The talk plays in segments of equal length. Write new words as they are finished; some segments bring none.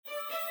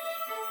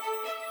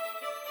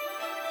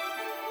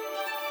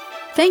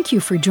Thank you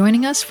for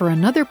joining us for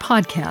another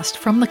podcast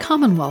from the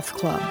Commonwealth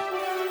Club.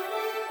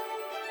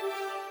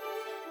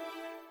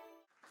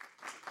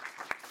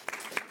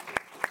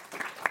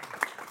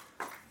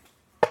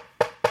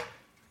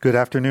 Good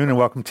afternoon and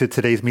welcome to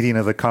today's meeting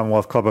of the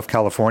Commonwealth Club of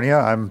California.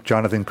 I'm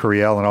Jonathan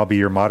Curiel and I'll be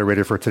your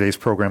moderator for today's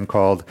program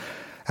called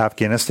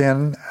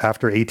Afghanistan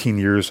After 18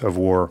 Years of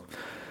War.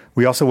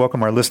 We also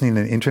welcome our listening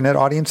and internet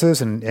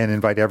audiences and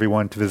invite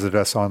everyone to visit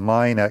us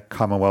online at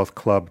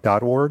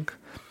commonwealthclub.org.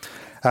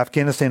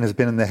 Afghanistan has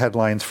been in the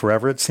headlines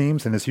forever, it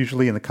seems, and is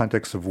usually in the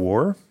context of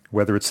war,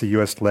 whether it's the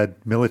U.S.-led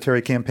military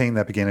campaign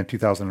that began in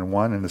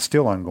 2001 and is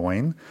still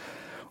ongoing,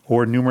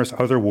 or numerous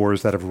other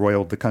wars that have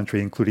roiled the country,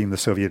 including the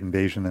Soviet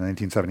invasion in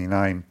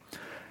 1979.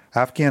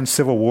 Afghan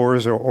civil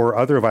wars or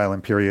other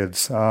violent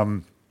periods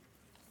have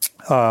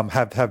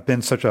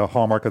been such a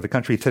hallmark of the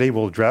country. Today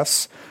we'll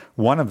address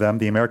one of them,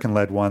 the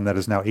American-led one that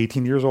is now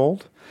 18 years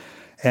old,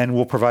 and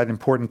will provide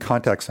important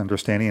context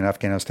understanding in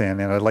Afghanistan.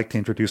 And I'd like to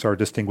introduce our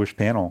distinguished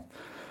panel.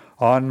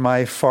 On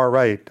my far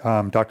right,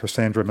 Dr.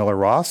 Sandra Miller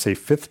Ross, a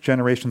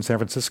fifth-generation San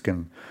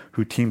Franciscan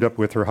who teamed up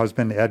with her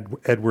husband,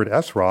 Edward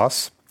S.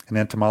 Ross, an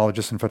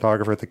entomologist and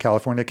photographer at the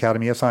California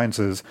Academy of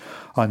Sciences,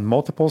 on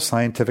multiple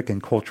scientific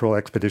and cultural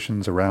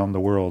expeditions around the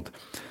world.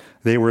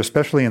 They were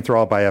especially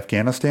enthralled by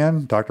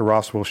Afghanistan. Dr.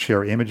 Ross will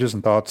share images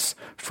and thoughts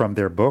from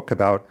their book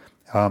about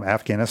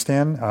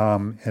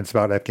Afghanistan. It's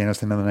about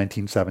Afghanistan in the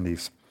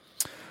 1970s.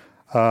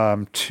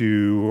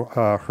 To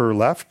her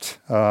left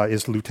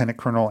is Lieutenant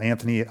Colonel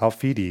Anthony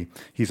Alfidi.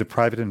 He's a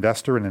private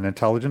investor and an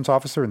intelligence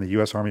officer in the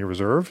U.S. Army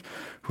Reserve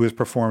who has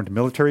performed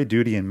military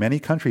duty in many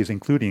countries,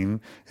 including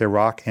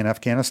Iraq and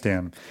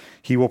Afghanistan.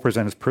 He will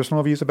present his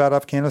personal views about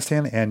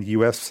Afghanistan and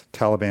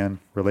U.S.-Taliban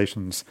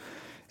relations.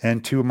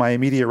 And to my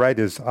immediate right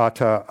is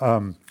Atta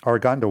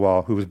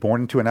Argandawal, who was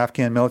born into an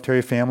Afghan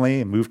military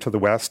family and moved to the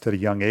West at a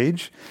young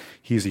age.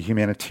 He's a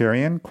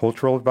humanitarian,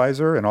 cultural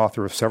advisor, and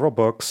author of several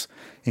books,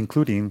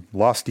 including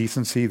Lost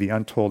Decency, The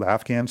Untold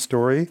Afghan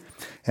Story,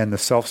 and The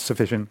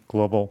Self-Sufficient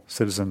Global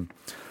Citizen.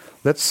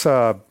 Let's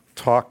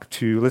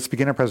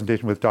begin our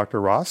presentation with Dr.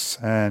 Ross,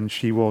 and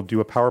she will do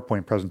a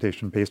PowerPoint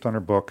presentation based on her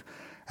book,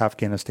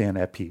 Afghanistan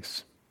at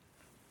Peace.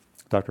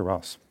 Dr.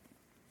 Ross.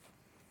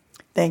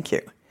 Thank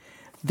you.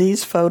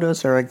 These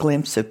photos are a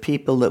glimpse of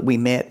people that we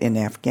met in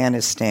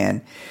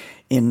Afghanistan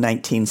in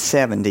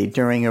 1970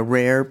 during a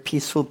rare,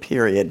 peaceful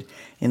period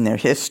in their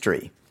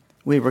history.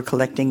 We were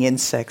collecting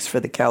insects for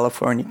the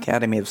California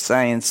Academy of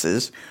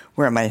Sciences,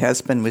 where my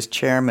husband was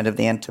chairman of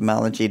the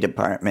entomology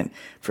department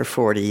for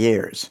 40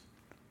 years.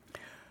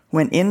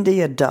 When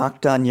India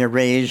docked on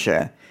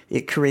Eurasia,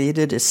 it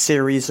created a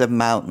series of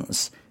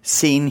mountains,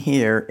 seen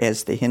here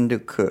as the Hindu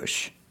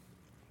Kush.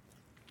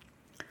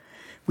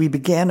 We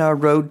began our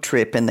road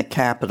trip in the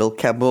capital,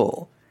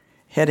 Kabul,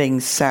 heading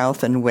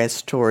south and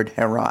west toward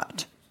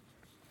Herat.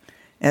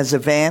 As a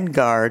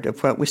vanguard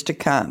of what was to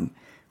come,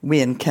 we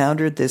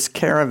encountered this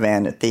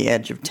caravan at the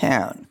edge of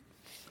town.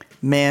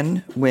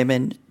 Men,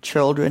 women,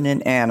 children,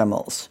 and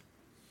animals.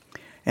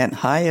 And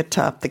high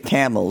atop the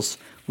camels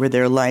were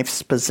their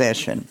life's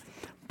possession,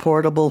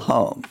 portable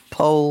home,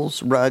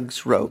 poles,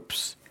 rugs,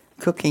 ropes,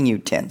 cooking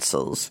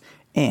utensils,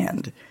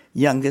 and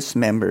youngest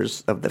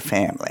members of the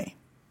family.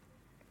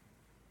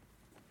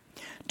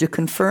 To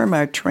confirm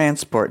our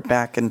transport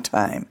back in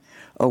time,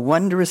 a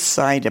wondrous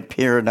sight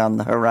appeared on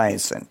the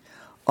horizon,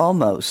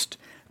 almost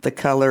the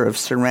color of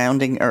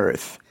surrounding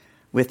earth,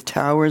 with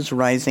towers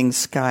rising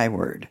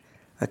skyward,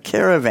 a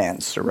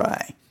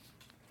caravanserai.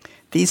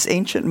 These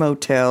ancient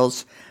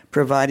motels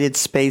provided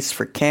space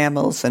for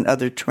camels and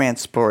other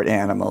transport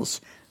animals,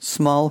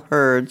 small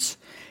herds,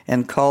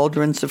 and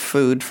cauldrons of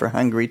food for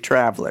hungry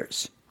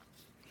travelers.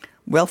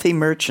 Wealthy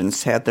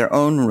merchants had their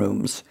own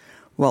rooms,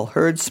 while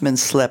herdsmen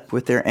slept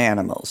with their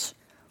animals,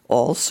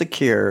 all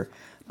secure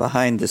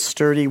behind the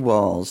sturdy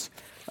walls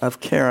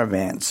of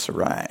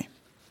caravanserai.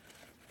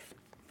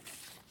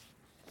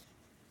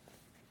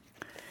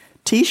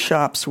 Tea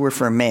shops were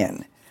for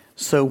men,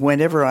 so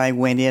whenever I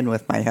went in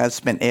with my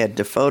husband Ed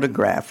to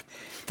photograph,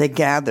 they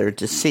gathered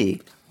to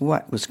see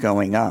what was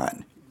going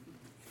on.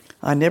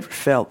 I never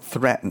felt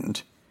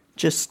threatened,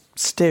 just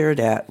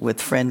stared at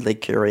with friendly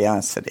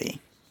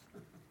curiosity.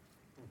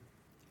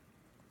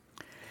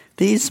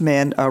 These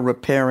men are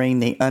repairing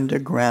the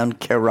underground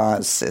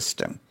Keraz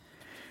system.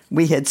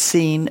 We had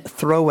seen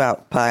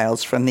throw-out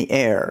piles from the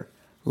air,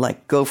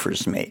 like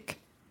gophers make.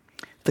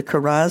 The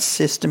Keraz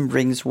system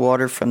brings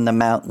water from the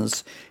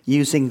mountains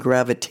using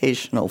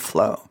gravitational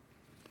flow.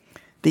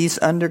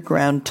 These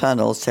underground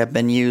tunnels have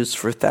been used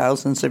for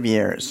thousands of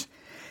years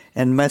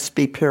and must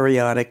be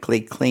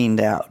periodically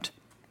cleaned out.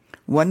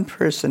 One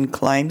person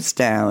climbs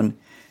down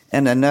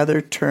and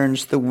another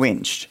turns the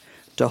winch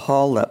to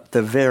haul up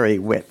the very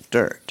wet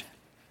dirt.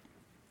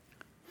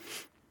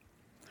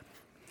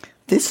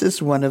 This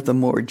is one of the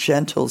more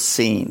gentle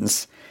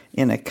scenes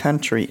in a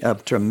country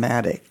of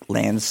dramatic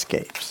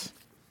landscapes.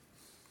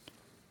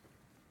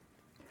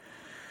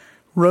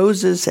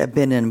 Roses have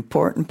been an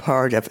important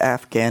part of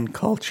Afghan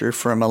culture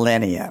for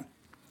millennia,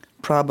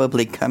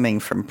 probably coming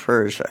from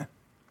Persia.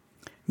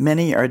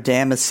 Many are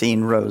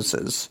Damascene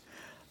roses,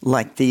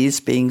 like these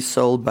being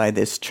sold by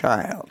this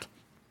child.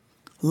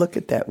 Look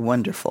at that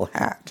wonderful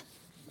hat.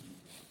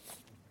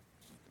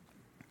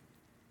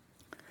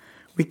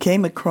 We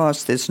came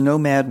across this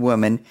nomad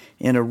woman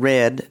in a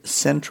red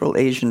Central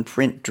Asian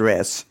print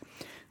dress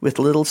with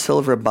little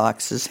silver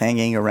boxes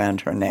hanging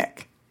around her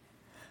neck.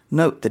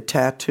 Note the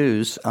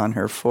tattoos on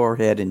her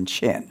forehead and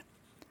chin.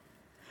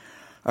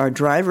 Our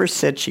driver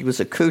said she was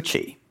a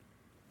Coochie.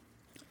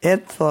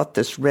 Ed thought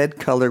this red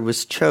color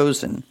was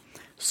chosen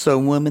so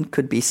a woman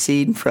could be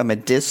seen from a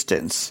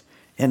distance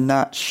and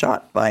not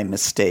shot by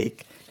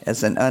mistake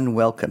as an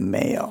unwelcome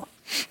male.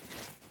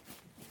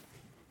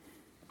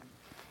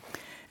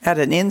 At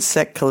an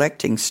insect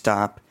collecting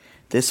stop,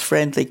 this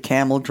friendly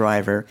camel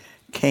driver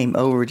came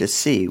over to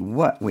see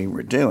what we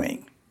were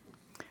doing,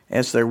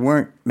 as there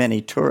weren't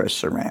many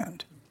tourists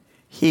around.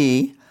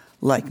 He,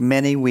 like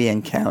many we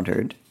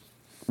encountered,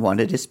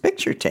 wanted his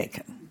picture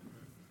taken.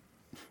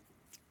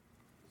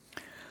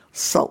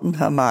 Sultan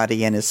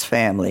Hamadi and his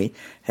family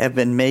have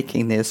been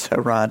making this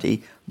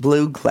Haradi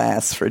blue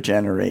glass for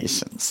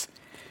generations.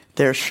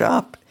 Their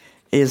shop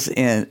is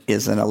in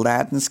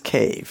Aladdin's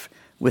cave,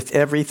 with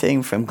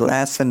everything from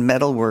glass and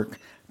metalwork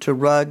to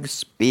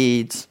rugs,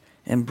 beads,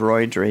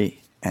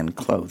 embroidery, and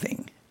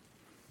clothing.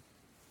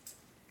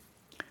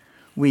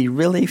 We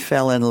really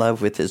fell in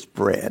love with his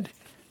bread,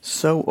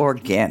 so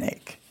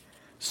organic,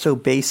 so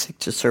basic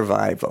to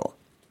survival.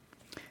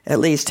 At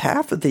least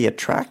half of the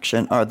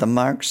attraction are the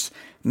marks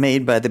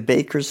made by the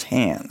baker's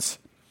hands.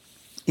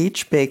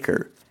 Each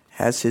baker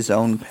has his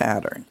own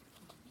pattern.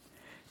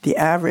 The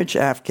average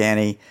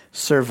Afghani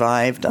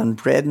survived on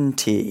bread and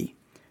tea,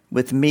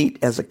 with meat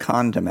as a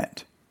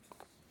condiment.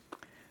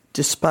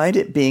 Despite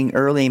it being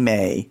early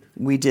May,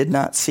 we did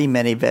not see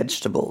many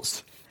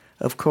vegetables.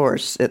 Of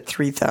course, at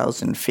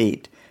 3,000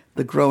 feet,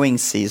 the growing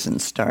season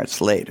starts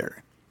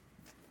later.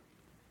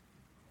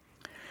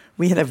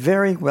 We had a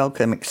very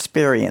welcome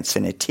experience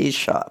in a tea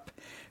shop,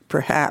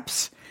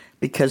 perhaps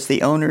because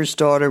the owner's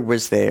daughter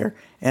was there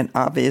and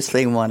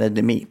obviously wanted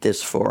to meet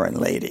this foreign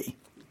lady.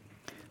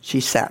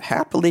 She sat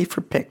happily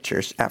for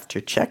pictures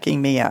after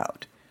checking me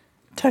out,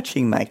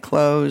 touching my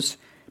clothes,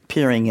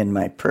 peering in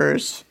my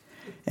purse,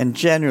 and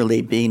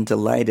generally being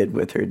delighted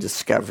with her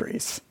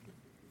discoveries.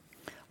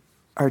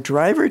 Our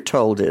driver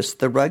told us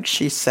the rug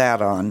she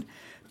sat on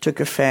took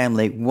a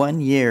family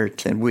 1 year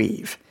to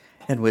weave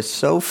and was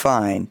so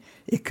fine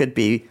it could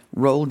be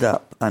rolled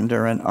up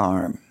under an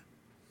arm.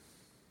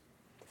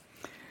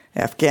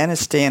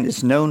 Afghanistan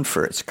is known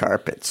for its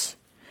carpets.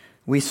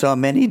 We saw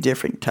many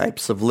different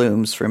types of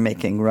looms for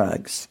making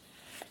rugs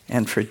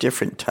and for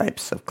different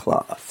types of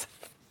cloth.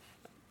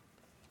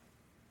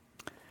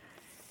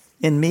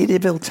 In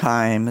medieval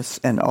times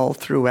and all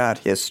throughout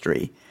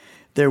history,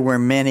 there were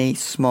many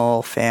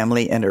small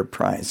family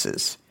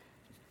enterprises.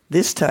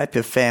 This type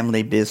of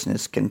family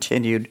business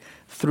continued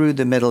through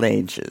the Middle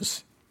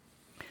Ages.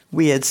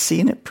 We had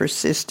seen it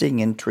persisting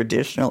in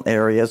traditional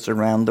areas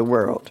around the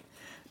world,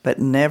 but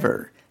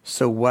never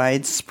so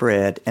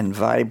widespread and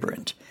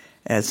vibrant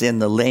as in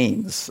the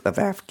lanes of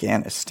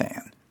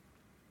Afghanistan.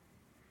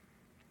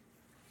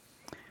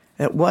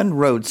 At one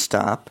road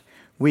stop,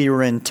 we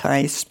were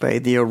enticed by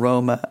the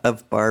aroma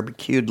of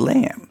barbecued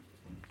lamb,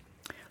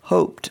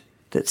 hoped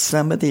that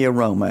some of the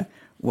aroma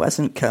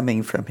wasn't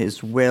coming from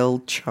his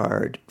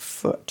well-charred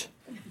foot.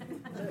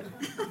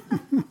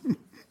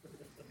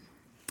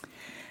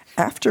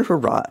 After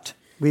Herat,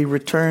 we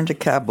returned to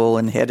Kabul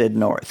and headed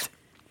north.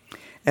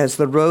 As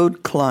the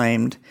road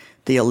climbed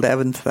the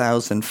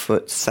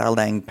 11,000-foot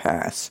Salang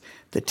Pass,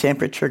 the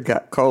temperature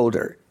got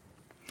colder,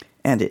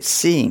 and it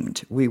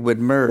seemed we would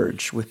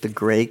merge with the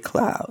gray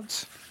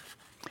clouds.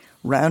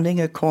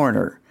 Rounding a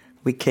corner,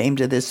 we came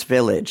to this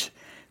village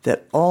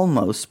that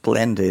almost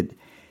blended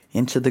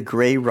into the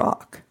gray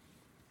rock.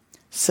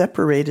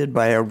 Separated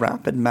by a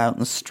rapid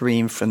mountain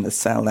stream from the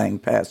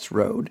Salang Pass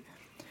Road,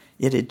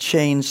 it had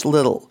changed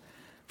little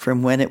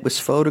from when it was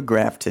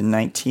photographed in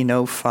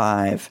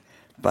 1905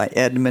 by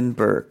Edmund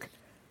Burke,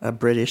 a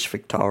British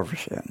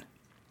photographer.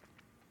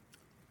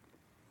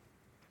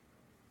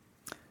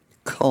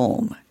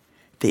 Kulm,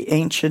 the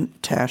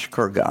ancient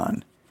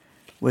Tashkurgan,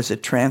 was a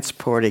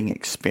transporting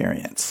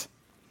experience.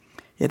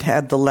 It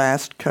had the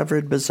last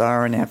covered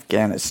bazaar in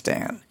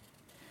Afghanistan.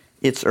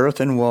 Its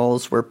earthen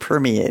walls were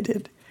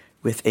permeated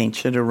with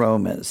ancient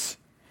aromas,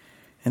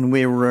 and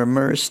we were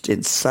immersed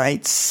in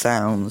sights,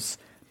 sounds,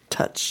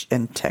 touch,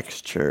 and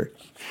texture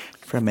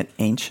from an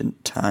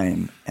ancient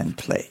time and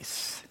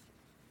place.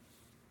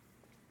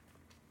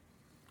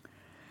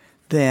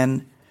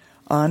 Then,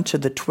 on to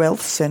the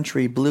 12th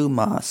century Blue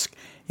Mosque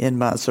in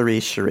Mazar-e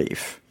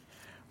Sharif,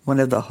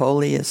 one of the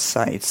holiest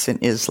sites in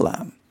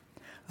Islam,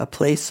 a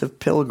place of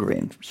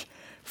pilgrimage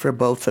for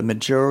both the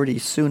majority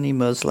Sunni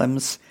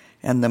Muslims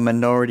and the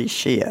minority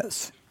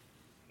Shias.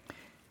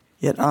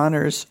 It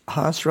honors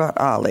Hazrat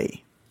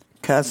Ali,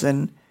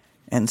 cousin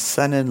and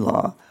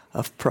son-in-law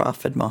of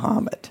Prophet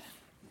Muhammad.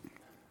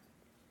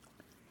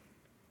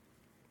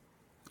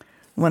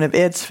 One of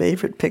Ed's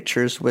favorite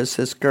pictures was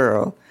his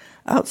girl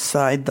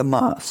outside the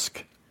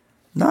mosque,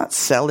 not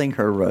selling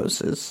her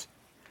roses,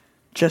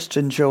 just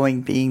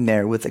enjoying being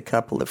there with a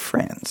couple of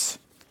friends.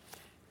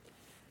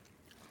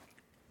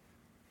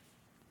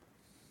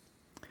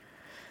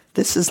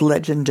 This is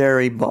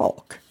legendary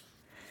Balkh.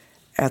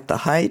 At the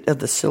height of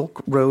the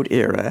Silk Road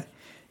era,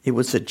 it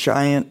was a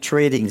giant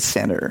trading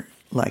center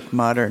like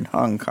modern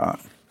Hong Kong.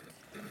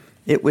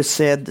 It was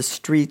said the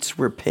streets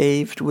were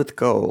paved with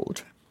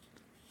gold.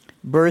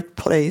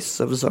 Birthplace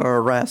of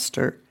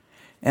Zoroaster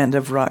and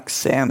of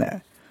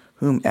Roxana,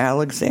 whom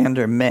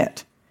Alexander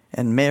met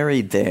and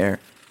married there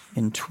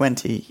in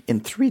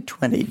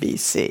 320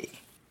 BC.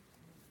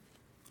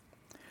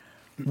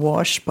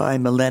 Washed by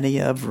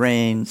millennia of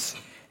rains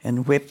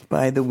and whipped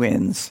by the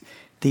winds,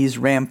 these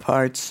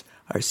ramparts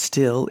are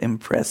still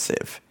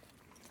impressive.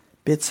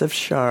 Bits of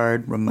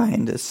shard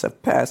remind us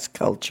of past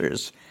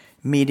cultures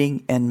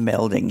meeting and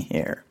melding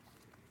here.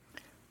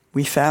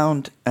 We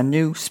found a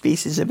new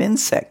species of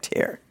insect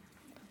here,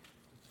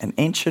 an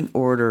ancient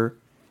order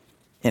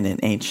in an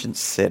ancient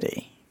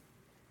city.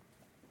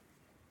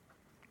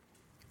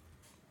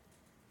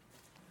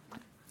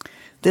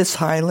 This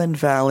highland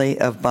valley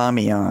of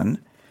Bamiyan,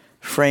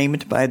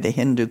 framed by the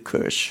Hindu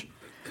Kush,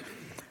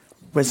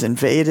 was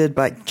invaded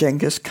by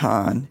Genghis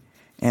Khan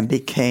and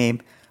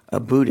became a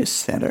Buddhist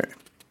center.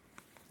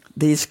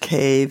 These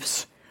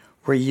caves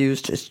were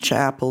used as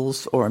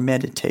chapels or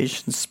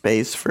meditation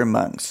space for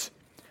monks,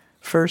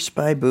 first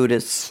by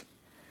Buddhists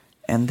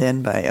and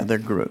then by other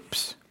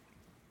groups.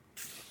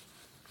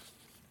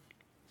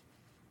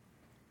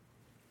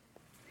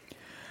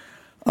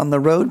 On the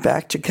road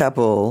back to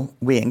Kabul,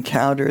 we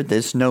encountered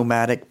this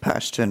nomadic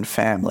Pashtun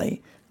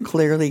family,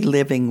 clearly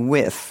living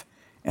with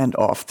and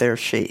off their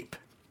sheep.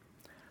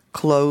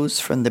 Clothes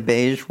from the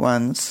beige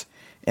ones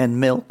and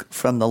milk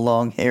from the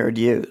long-haired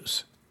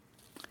ewes.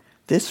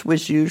 This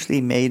was usually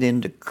made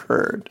into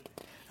curd,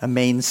 a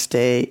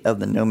mainstay of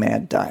the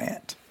nomad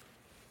diet.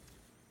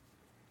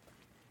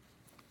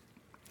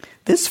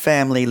 This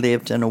family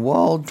lived in a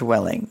walled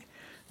dwelling,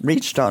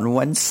 reached on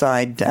one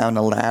side down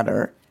a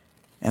ladder,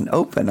 and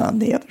open on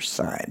the other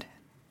side.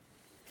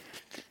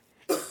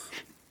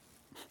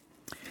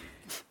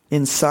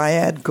 In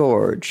Syad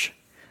Gorge,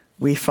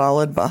 we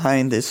followed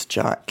behind this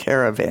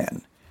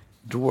caravan,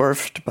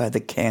 dwarfed by the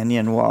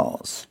canyon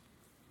walls.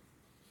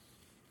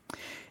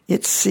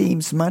 It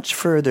seems much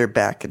further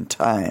back in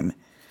time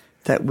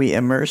that we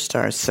immersed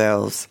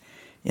ourselves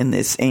in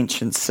this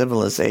ancient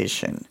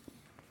civilization,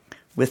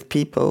 with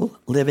people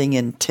living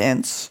in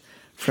tents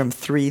from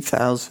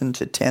 3,000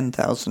 to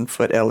 10,000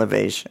 foot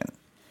elevation,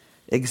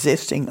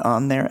 existing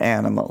on their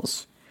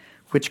animals,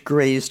 which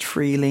grazed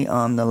freely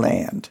on the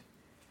land,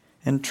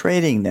 and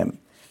trading them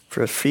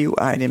for a few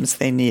items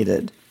they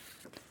needed,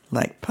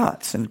 like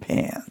pots and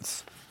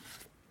pans.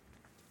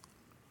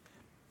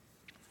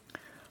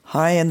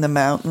 High in the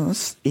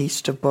mountains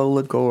east of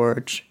Bola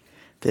Gorge,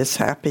 this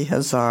happy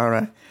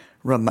Hazara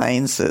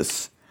reminds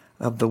us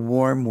of the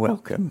warm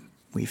welcome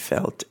we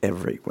felt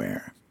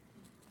everywhere.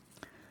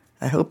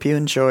 I hope you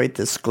enjoyed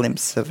this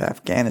glimpse of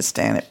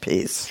Afghanistan at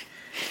peace,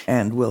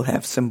 and we'll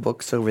have some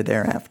books over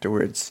there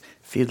afterwards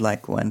if you'd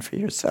like one for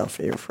yourself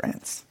or your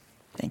friends.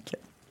 Thank you.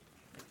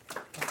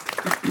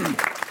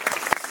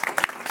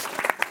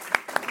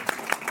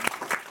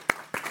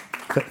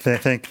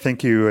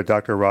 Thank you,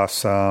 Dr.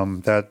 Ross.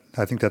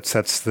 I think that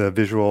sets the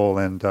visual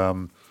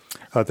and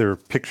other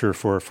picture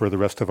for the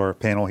rest of our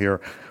panel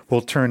here.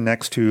 We'll turn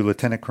next to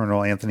Lieutenant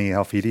Colonel Anthony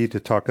Alfidi to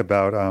talk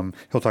about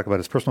he'll talk about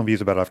his personal views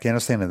about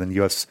Afghanistan and then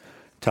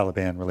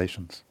U.S.-Taliban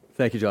relations.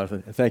 Thank you,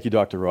 Jonathan. And thank you,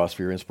 Dr. Ross,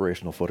 for your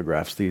inspirational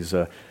photographs. These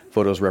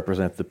photos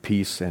represent the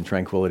peace and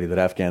tranquility that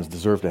Afghans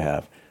deserve to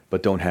have,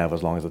 but don't have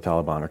as long as the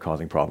Taliban are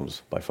causing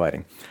problems by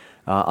fighting.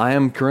 I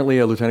am currently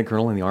a lieutenant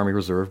colonel in the Army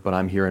Reserve, but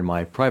I'm here in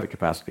my private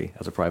capacity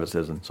as a private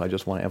citizen. So I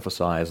just want to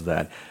emphasize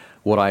that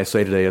what I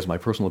say today is my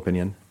personal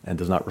opinion and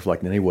does not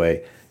reflect in any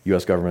way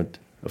U.S. government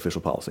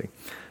official policy.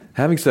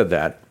 Having said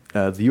that,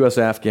 the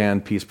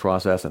U.S.-Afghan peace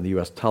process and the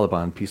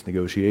U.S.-Taliban peace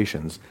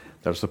negotiations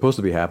that are supposed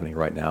to be happening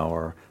right now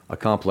are a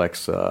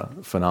complex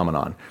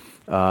phenomenon.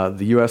 The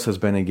U.S. has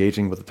been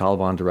engaging with the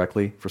Taliban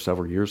directly for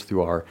several years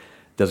through our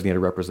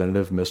designated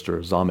representative, Mr.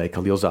 Zalmay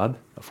Khalilzad,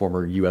 a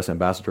former U.S.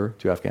 ambassador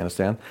to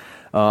Afghanistan.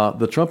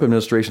 The Trump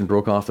administration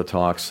broke off the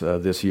talks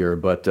this year,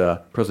 but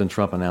President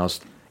Trump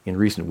announced in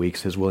recent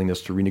weeks his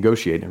willingness to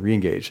renegotiate and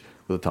re-engage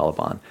with the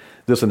Taliban.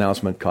 This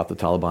announcement caught the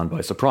Taliban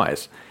by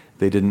surprise.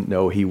 They didn't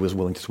know he was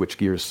willing to switch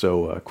gears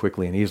so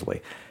quickly and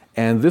easily.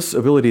 And this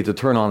ability to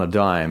turn on a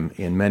dime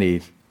in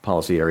many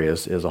policy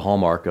areas is a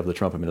hallmark of the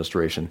Trump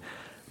administration,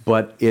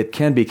 but it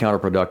can be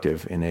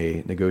counterproductive in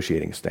a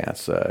negotiating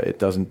stance. It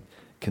doesn't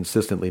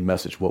consistently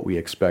message what we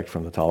expect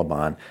from the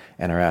Taliban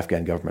and our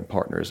Afghan government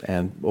partners.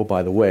 And, oh,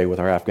 by the way, with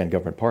our Afghan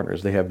government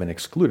partners, they have been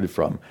excluded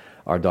from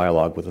our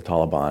dialogue with the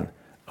Taliban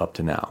up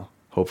to now.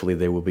 Hopefully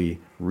they will be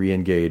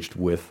re-engaged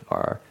with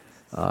our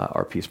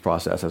peace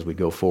process as we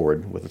go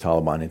forward with the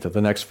Taliban into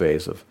the next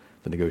phase of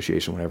the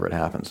negotiation, whenever it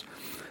happens.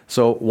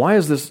 So why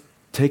has this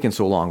taken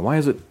so long? Why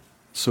has it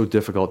so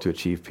difficult to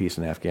achieve peace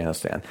in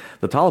Afghanistan?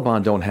 The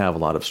Taliban don't have a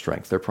lot of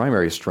strength. Their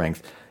primary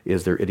strength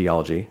is their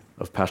ideology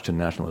of Pashtun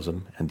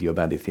nationalism and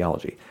Deobandi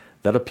theology.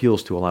 That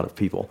appeals to a lot of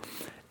people.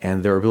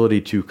 And their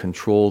ability to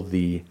control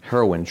the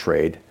heroin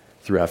trade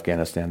through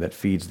Afghanistan that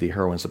feeds the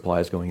heroin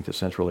supplies going into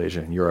Central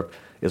Asia and Europe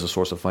is a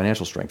source of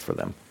financial strength for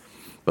them.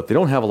 But they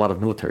don't have a lot of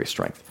military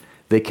strength.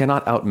 They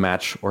cannot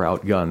outmatch or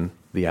outgun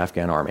the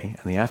Afghan army.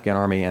 And the Afghan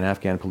army and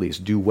Afghan police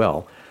do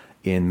well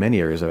in many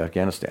areas of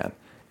Afghanistan.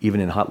 Even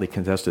in hotly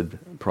contested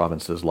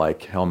provinces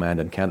like Helmand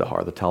and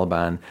Kandahar, the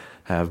Taliban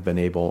have been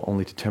able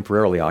only to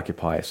temporarily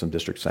occupy some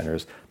district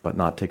centers, but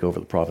not take over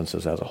the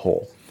provinces as a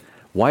whole.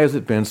 Why has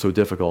it been so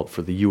difficult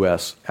for the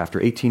U.S.,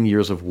 after 18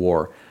 years of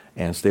war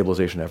and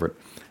stabilization effort,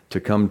 to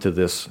come to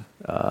this,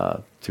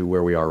 to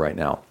where we are right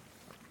now?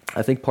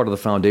 I think part of the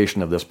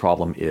foundation of this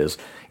problem is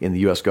in the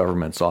U.S.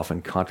 government's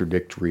often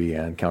contradictory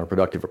and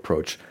counterproductive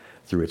approach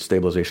through its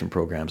stabilization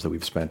programs that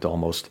we've spent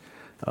almost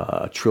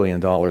 $1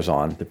 trillion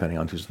on, depending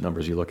on whose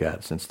numbers you look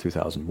at, since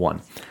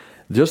 2001.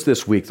 Just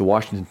this week, the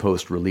Washington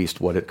Post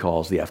released what it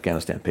calls the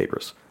Afghanistan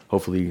Papers.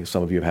 Hopefully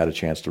some of you have had a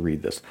chance to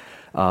read this.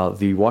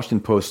 The Washington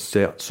Post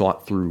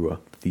sought through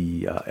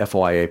the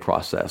FOIA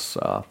process,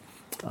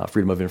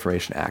 Freedom of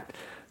Information Act,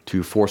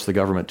 to force the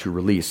government to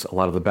release a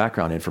lot of the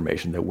background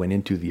information that went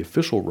into the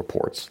official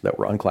reports that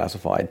were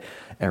unclassified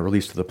and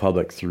released to the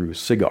public through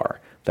SIGAR.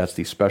 That's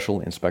the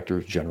Special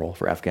Inspector General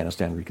for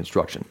Afghanistan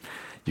Reconstruction.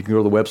 You can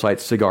go to the website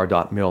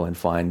sigar.mil and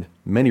find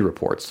many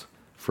reports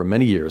from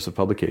many years of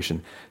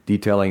publication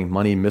detailing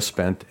money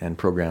misspent and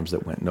programs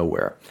that went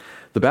nowhere.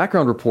 The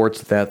background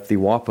reports that the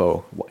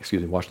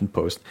Washington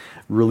Post,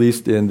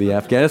 released in the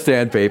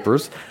Afghanistan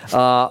Papers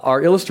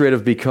are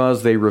illustrative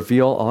because they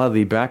reveal a lot of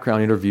the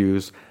background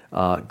interviews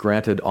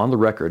granted on the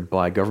record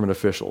by government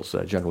officials,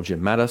 General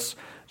Jim Mattis,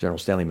 General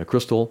Stanley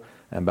McChrystal,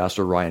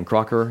 Ambassador Ryan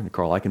Crocker, and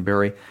Carl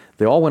Eikenberry.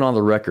 They all went on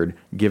the record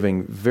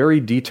giving very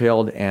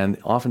detailed and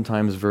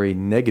oftentimes very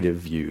negative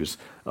views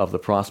of the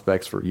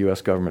prospects for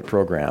U.S. government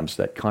programs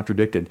that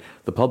contradicted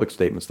the public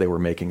statements they were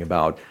making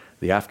about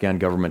the Afghan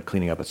government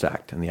cleaning up its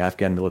act and the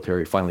Afghan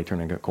military finally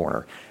turning a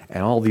corner.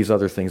 And all these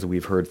other things that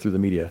we've heard through the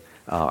media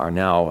are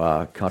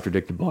now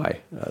contradicted by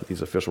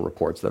these official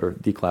reports that are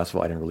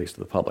declassified and released to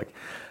the public.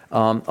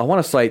 I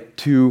want to cite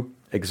two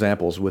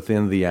examples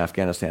within the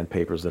Afghanistan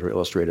Papers that are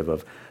illustrative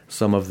of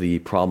some of the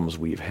problems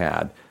we've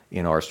had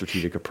in our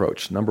strategic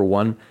approach. Number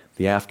one,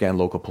 the Afghan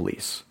local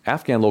police.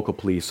 Afghan local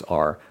police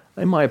are,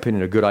 in my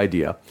opinion, a good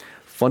idea,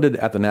 funded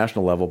at the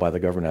national level by the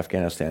government of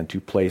Afghanistan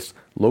to place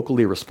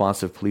locally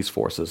responsive police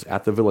forces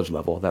at the village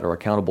level that are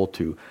accountable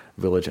to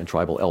village and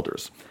tribal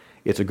elders.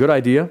 It's a good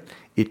idea.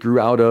 It grew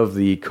out of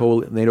the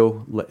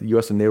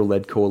U.S. and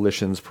NATO-led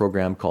coalition's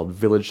program called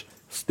Village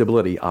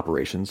Stability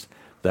Operations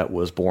that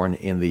was born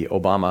in the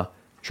Obama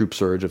troop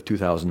surge of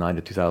 2009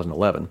 to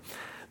 2011.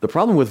 The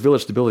problem with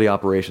village stability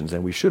operations,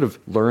 and we should have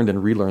learned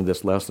and relearned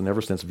this lesson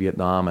ever since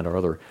Vietnam and our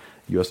other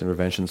U.S.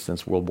 interventions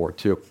since World War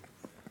II,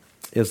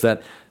 is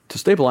that to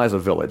stabilize a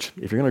village,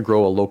 if you're going to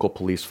grow a local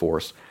police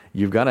force,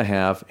 you've got to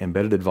have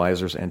embedded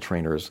advisors and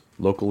trainers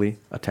locally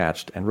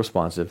attached and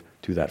responsive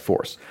to that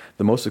force.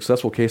 The most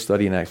successful case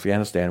study in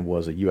Afghanistan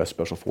was a U.S.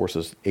 Special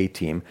Forces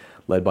A-team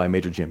led by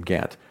Major Jim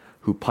Gant,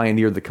 who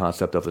pioneered the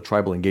concept of the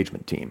tribal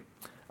engagement team.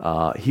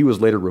 He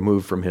was later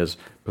removed from his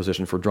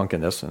position for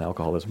drunkenness and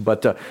alcoholism.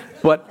 But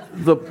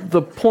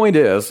the point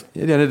is,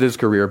 it ended his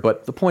career,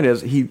 but the point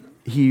is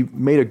he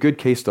made a good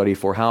case study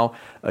for how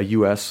a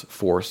U.S.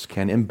 force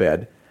can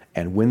embed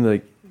and win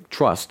the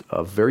trust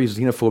of very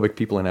xenophobic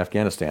people in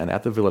Afghanistan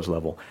at the village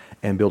level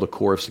and build a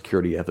core of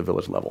security at the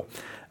village level.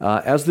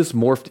 As this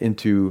morphed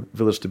into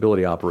village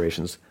stability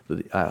operations,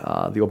 the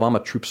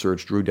Obama troop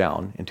surge drew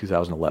down in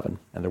 2011,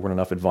 and there weren't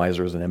enough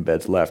advisors and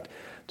embeds left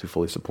to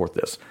fully support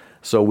this.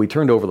 So we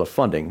turned over the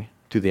funding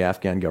to the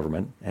Afghan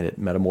government, and it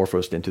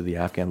metamorphosed into the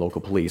Afghan local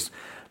police.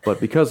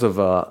 But because of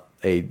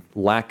a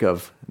lack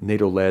of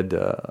NATO-led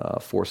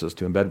forces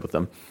to embed with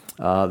them,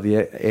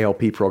 the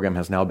ALP program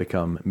has now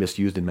become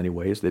misused in many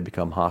ways. They've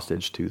become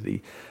hostage to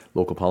the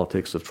local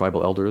politics of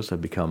tribal elders,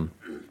 have become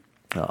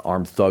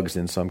armed thugs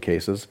in some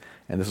cases,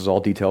 and this is all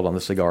detailed on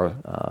the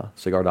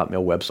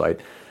cigar.mil website.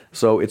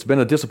 So it's been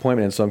a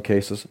disappointment in some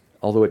cases,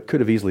 although it could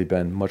have easily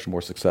been much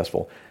more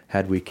successful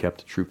had we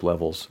kept troop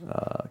levels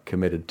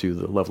committed to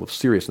the level of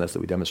seriousness that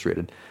we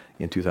demonstrated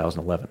in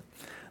 2011.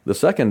 The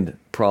second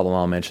problem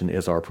I'll mention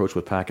is our approach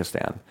with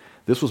Pakistan.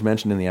 This was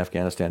mentioned in the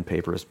Afghanistan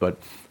Papers, but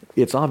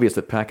it's obvious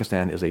that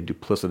Pakistan is a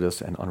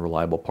duplicitous and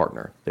unreliable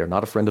partner. They're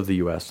not a friend of the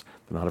U.S.,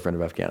 they're not a friend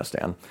of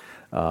Afghanistan.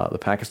 The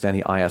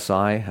Pakistani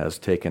ISI has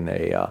taken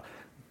a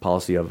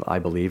policy of, I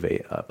believe,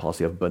 a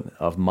policy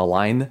of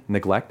malign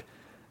neglect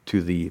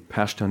to the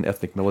Pashtun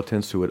ethnic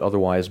militants who would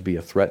otherwise be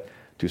a threat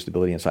to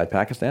stability inside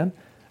Pakistan,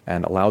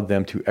 and allowed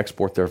them to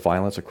export their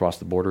violence across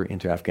the border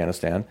into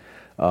Afghanistan.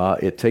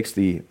 It takes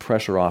the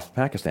pressure off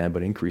Pakistan,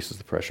 but increases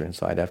the pressure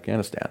inside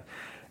Afghanistan.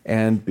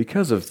 And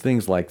because of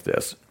things like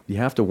this, you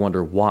have to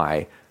wonder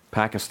why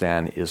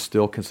Pakistan is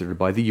still considered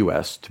by the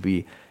U.S. to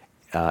be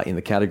in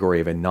the category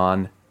of a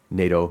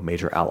non-NATO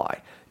major ally.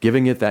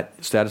 Giving it that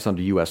status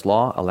under U.S.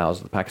 law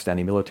allows the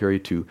Pakistani military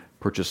to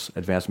purchase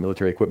advanced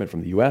military equipment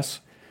from the U.S.,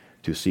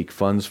 to seek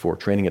funds for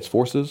training its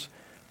forces,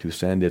 to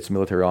send its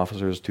military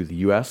officers to the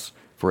U.S.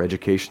 for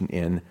education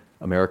in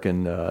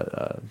American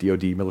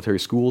DoD military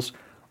schools.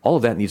 All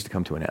of that needs to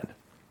come to an end.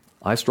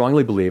 I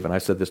strongly believe, and I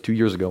said this 2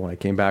 years ago when I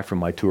came back from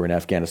my tour in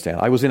Afghanistan.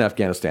 I was in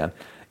Afghanistan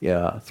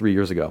 3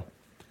 years ago.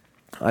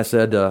 I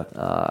said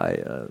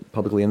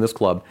publicly in this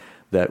club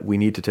that we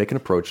need to take an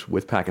approach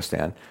with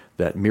Pakistan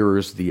that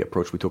mirrors the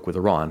approach we took with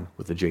Iran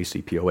with the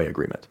JCPOA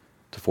agreement,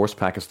 to force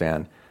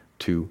Pakistan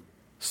to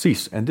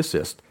cease and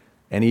desist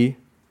any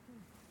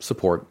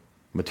support,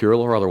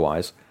 material or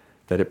otherwise,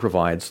 that it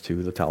provides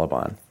to the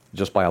Taliban,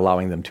 just by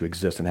allowing them to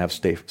exist and have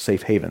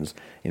safe havens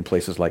in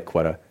places like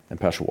Quetta and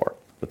Peshawar.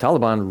 The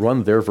Taliban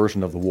run their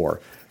version of the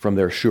war from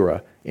their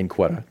shura in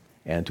Quetta,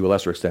 and to a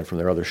lesser extent from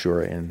their other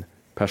shura in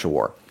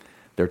Peshawar.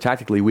 They're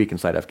tactically weak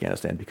inside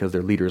Afghanistan because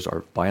their leaders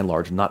are, by and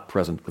large, not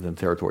present within the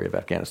territory of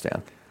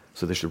Afghanistan.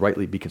 So they should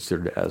rightly be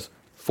considered as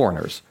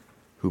foreigners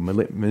who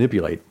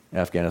manipulate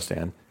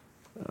Afghanistan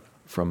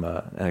from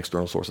an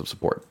external source of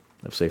support,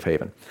 of safe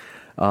haven.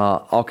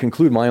 I'll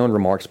conclude my own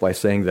remarks by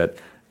saying that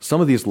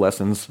some of these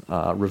lessons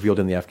revealed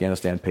in the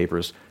Afghanistan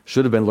papers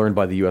should have been learned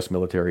by the U.S.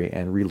 military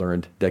and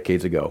relearned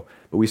decades ago,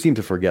 but we seem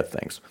to forget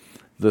things.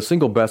 The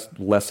single best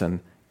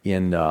lesson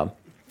in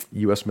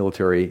U.S.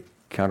 military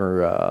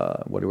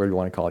whatever you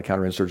want to call it,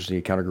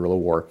 counterinsurgency, counter-guerrilla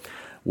war,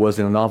 was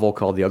in a novel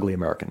called The Ugly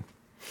American.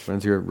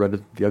 Friends here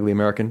read The Ugly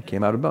American?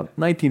 Came out about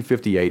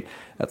 1958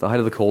 at the height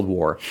of the Cold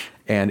War.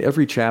 And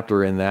every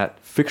chapter in that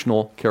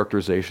fictional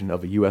characterization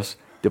of a U.S.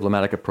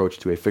 diplomatic approach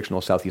to a fictional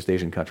Southeast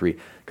Asian country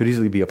could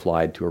easily be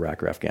applied to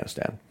Iraq or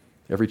Afghanistan.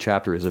 Every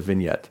chapter is a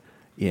vignette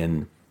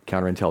in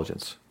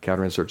counterintelligence,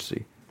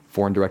 counterinsurgency,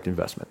 foreign direct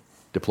investment,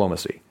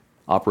 diplomacy,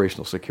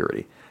 operational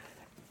security.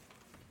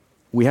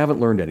 We haven't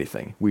learned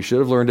anything. We should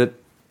have learned it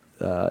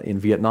in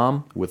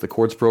Vietnam with the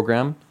Accords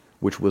program,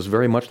 which was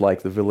very much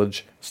like the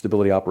Village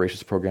Stability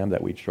Operations program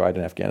that we tried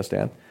in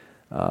Afghanistan.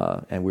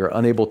 And we are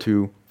unable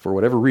to, for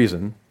whatever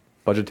reason,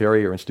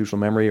 budgetary or institutional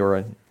memory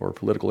or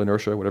political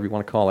inertia, whatever you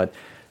want to call it,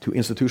 to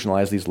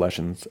institutionalize these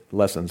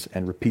lessons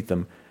and repeat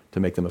them to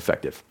make them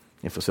effective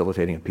in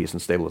facilitating a peace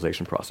and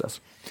stabilization process.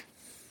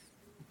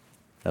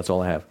 That's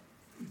all I have.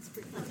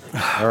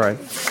 All right.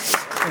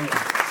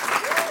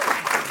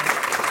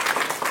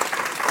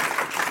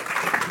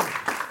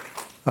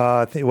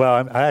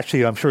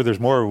 I'm sure there's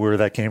more where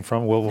that came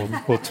from. We'll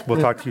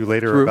talk to you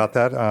later about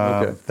that.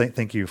 Okay.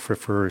 Thank you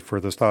for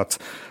those thoughts.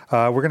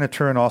 We're going to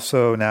turn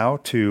also now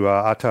to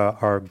Atta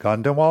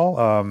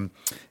Argandawal,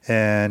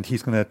 and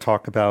he's going to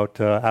talk about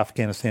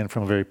Afghanistan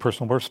from a very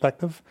personal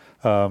perspective.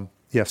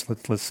 Yes,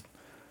 let's.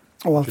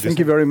 Well, thank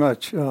you very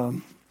much.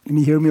 Can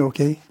you hear me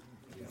okay?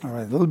 All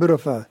right. A little bit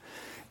of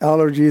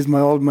allergies.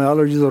 My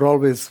allergies are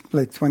always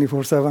like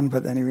 24/7,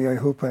 but anyway, I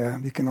hope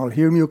you can all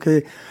hear me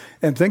okay.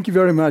 And thank you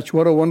very much.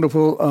 What a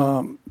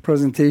wonderful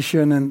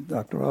presentation. And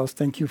Dr. Ross,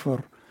 thank you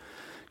for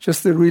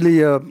just a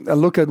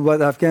look at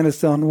what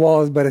Afghanistan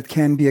was, but it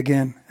can be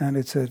again. And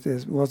it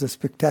was a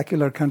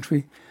spectacular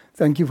country.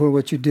 Thank you for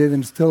what you did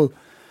and still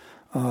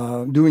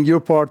doing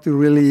your part to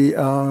really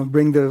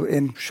bring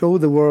and show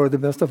the world the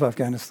best of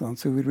Afghanistan.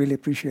 So we really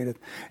appreciate it.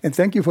 And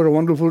thank you for a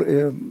wonderful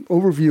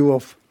overview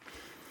of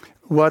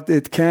what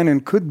it can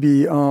and could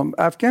be.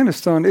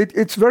 Afghanistan,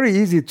 it's very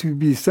easy to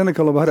be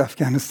cynical about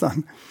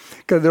Afghanistan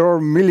because there are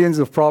millions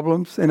of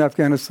problems in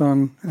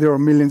Afghanistan. There are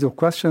millions of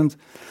questions.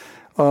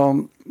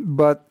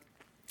 But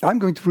I'm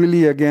going to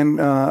really, again,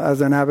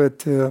 as an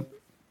avid,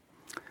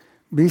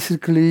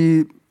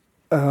 basically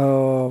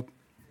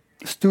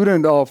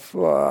student of,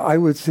 I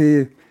would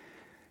say,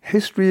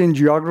 history and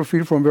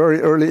geography from very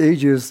early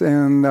ages.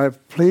 And I've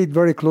paid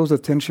very close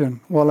attention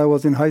while I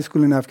was in high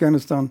school in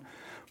Afghanistan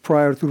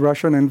prior to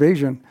Russian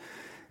invasion.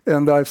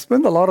 And I've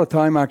spent a lot of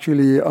time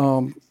actually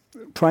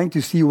trying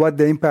to see what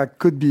the impact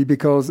could be,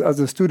 because as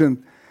a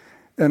student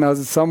and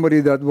as somebody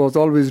that was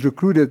always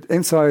recruited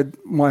inside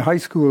my high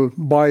school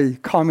by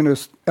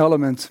communist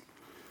elements,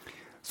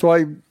 so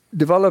I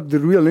developed the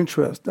real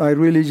interest. I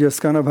really just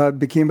kind of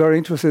became very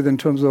interested in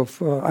terms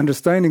of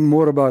understanding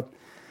more about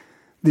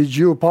the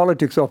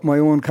geopolitics of my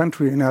own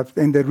country in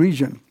the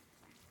region.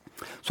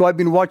 So I've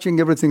been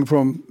watching everything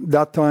from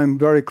that time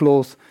very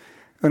close,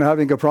 and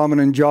having a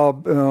prominent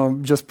job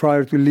just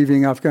prior to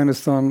leaving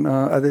Afghanistan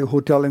at a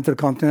Hotel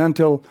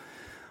Intercontinental,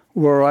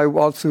 where I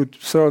also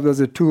served as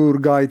a tour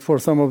guide for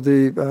some of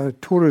the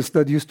tourists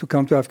that used to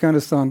come to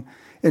Afghanistan,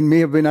 and may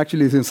have been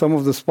actually in some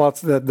of the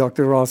spots that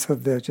Dr. Ross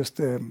had just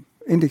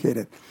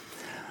indicated.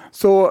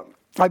 So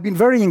I've been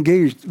very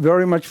engaged,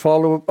 very much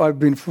I've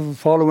been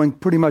following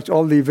pretty much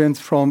all the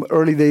events from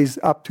early days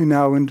up to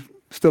now, and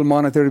still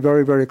monitor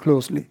very, very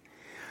closely.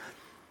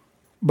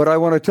 But I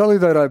want to tell you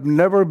that I've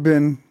never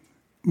been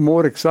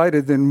more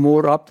excited and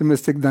more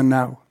optimistic than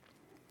now,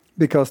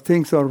 because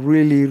things are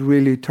really,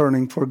 really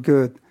turning for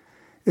good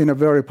in a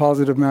very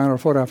positive manner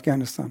for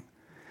Afghanistan.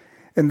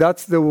 And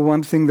that's the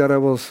one thing that I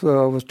was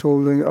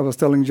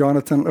telling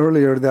Jonathan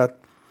earlier, that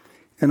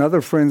and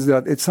other friends,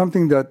 that it's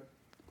something that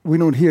we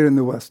don't hear in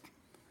the West.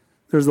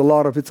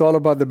 It's all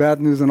about the bad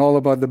news and all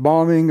about the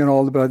bombing and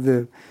all about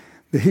the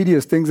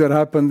hideous things that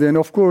happened. And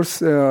of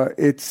course, what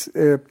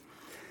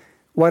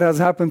has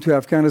happened to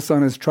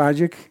Afghanistan is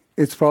tragic.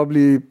 It's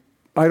probably,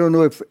 I don't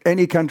know if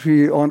any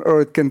country on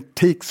earth can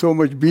take so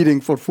much beating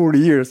for 40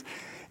 years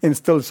and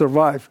still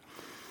survive.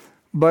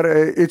 But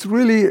it's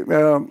really,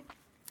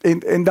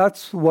 and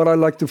that's what I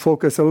like to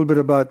focus a little bit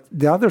about,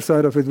 the other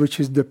side of it, which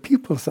is the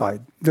people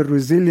side, the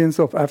resilience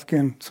of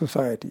Afghan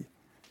society,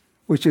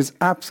 which is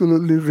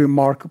absolutely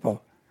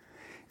remarkable.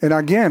 And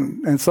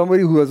again, and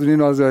somebody who was,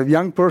 as a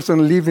young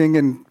person living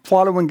and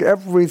following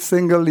every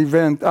single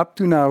event up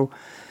to now,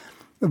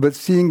 but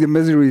seeing the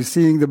misery,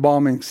 seeing the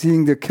bombing,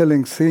 seeing the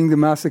killings, seeing the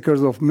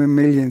massacres of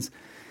millions,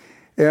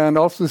 and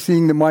also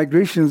seeing the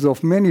migrations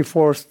of many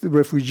forced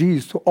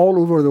refugees to all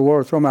over the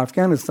world from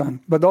Afghanistan,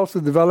 but also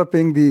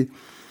developing the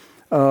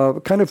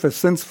kind of a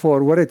sense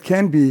for what it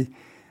can be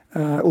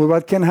or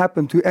what can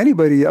happen to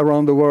anybody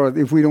around the world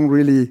if we don't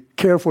really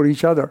care for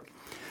each other.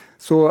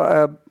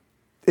 So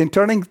in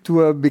turning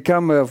to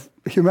become a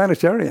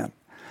humanitarian.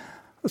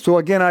 So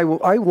again,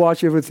 I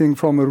watch everything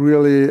from a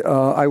really,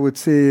 I would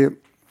say,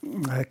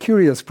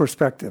 curious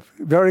perspective,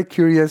 very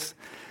curious,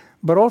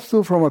 but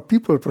also from a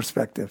people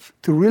perspective,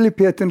 to really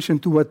pay attention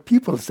to what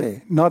people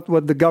say, not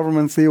what the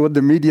government say, what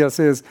the media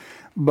says.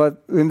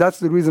 And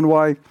that's the reason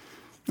why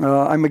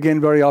I'm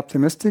again very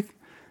optimistic,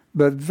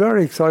 but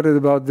very excited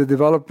about the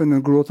development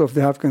and growth of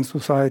the Afghan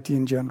society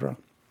in general.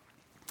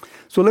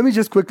 So let me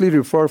just quickly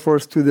refer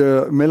first to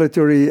the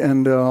military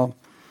and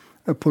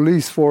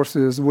police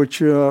forces,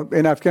 which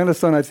in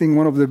Afghanistan, I think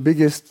one of the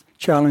biggest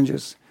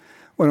challenges,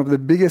 one of the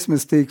biggest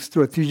mistakes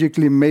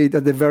strategically made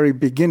at the very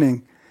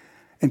beginning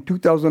in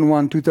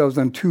 2001,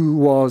 2002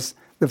 was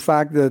the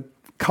fact that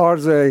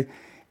Karzai,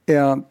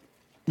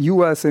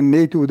 U.S. and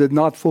NATO did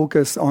not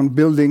focus on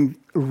building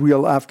a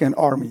real Afghan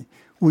army,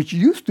 which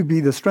used to be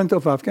the strength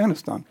of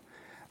Afghanistan.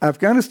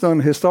 Afghanistan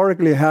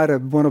historically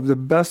had one of the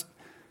best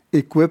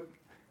equipped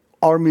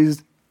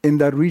armies in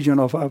that region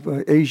of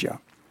Asia.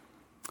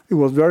 It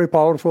was very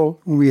powerful.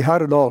 We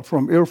had it all,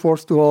 from Air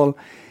Force to all.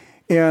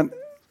 And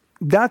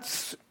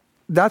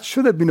that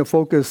should have been a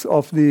focus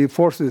of the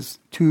forces,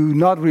 to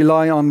not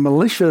rely on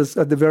militias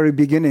at the very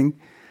beginning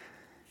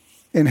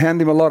and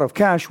hand them a lot of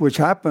cash, which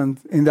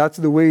happened. And that's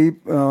the way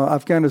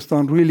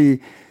Afghanistan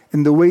really,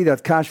 in the way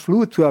that cash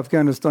flew to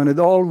Afghanistan, it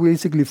all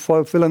basically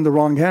fell in the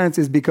wrong hands,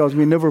 is because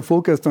we never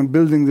focused on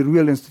building the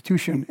real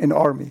institution in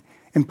army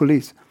and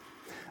police.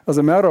 As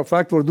a matter of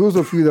fact, for those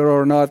of you that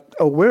are not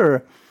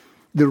aware,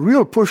 the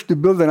real push to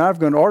build an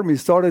Afghan army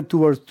started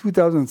towards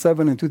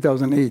 2007 and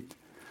 2008.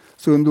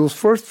 So in those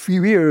first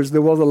few years,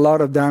 there was a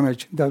lot of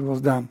damage that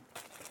was done.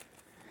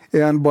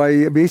 And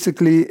by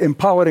basically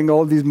empowering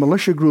all these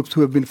militia groups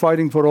who have been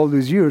fighting for all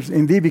these years,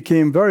 and they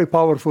became very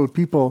powerful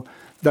people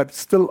that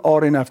still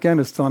are in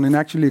Afghanistan and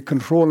actually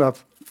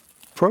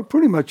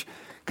pretty much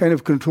kind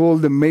of control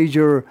the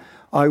major,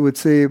 I would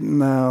say,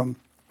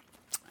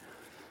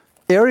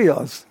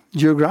 areas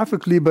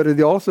geographically, but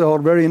they also are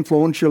very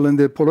influential in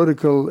the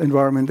political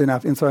environment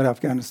inside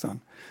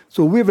Afghanistan.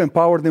 So we've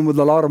empowered them with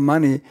a lot of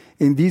money,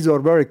 and these are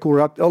very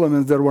corrupt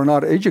elements that were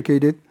not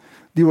educated.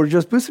 They were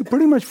just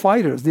pretty much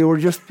fighters. They were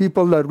just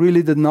people that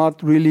really did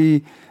not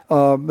really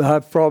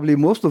have, probably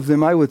most of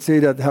them, I would say,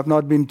 that have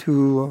not been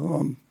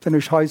to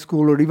finish high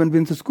school or even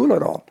been to school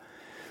at all.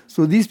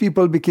 So these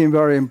people became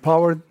very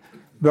empowered.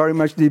 Very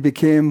much they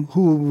became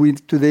who we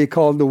today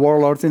call the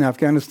warlords in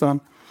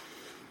Afghanistan.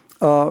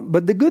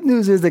 But the good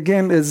news is,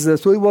 again,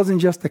 so it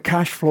wasn't just the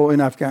cash flow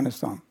in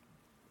Afghanistan,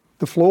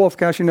 the flow of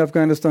cash in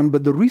Afghanistan,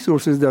 but the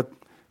resources that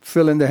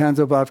fell in the hands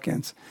of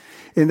Afghans.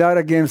 And that,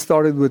 again,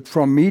 started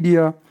from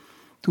media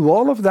to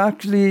all of the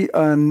actually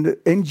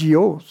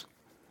NGOs.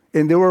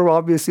 And there were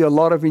obviously a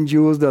lot of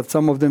NGOs that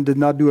some of them did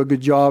not do a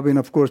good job, and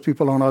of course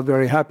people are not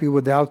very happy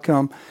with the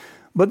outcome.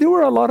 But there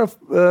were a lot of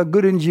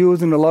good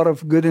NGOs and a lot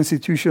of good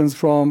institutions,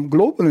 from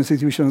global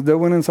institutions, that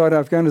went inside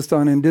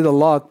Afghanistan and did a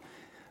lot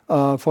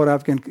for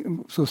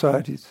Afghan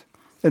societies,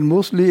 and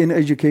mostly in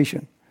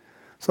education.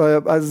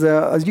 So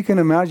as you can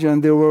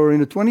imagine, there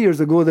were 20 years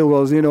ago, there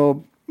was,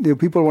 the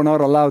people were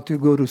not allowed to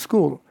go to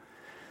school.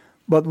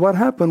 But what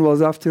happened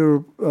was,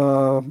 after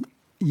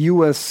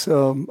U.S.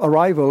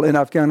 arrival in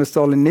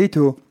Afghanistan in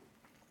NATO,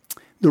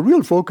 the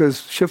real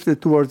focus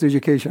shifted towards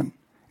education.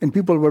 And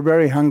people were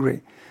very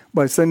hungry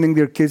by sending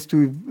their kids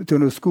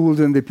to schools,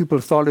 and the people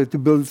started to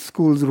build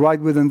schools right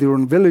within their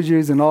own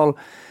villages and all.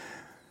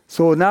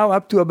 So now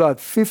up to about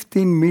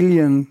 15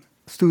 million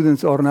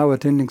students are now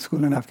attending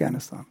school in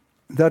Afghanistan.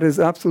 That is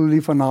absolutely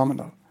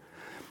phenomenal.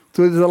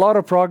 So there's a lot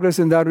of progress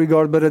in that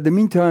regard, but at the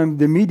meantime,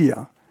 the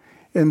media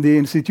and the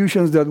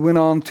institutions that went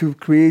on to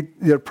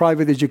create their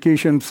private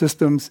education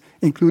systems,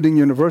 including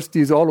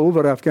universities all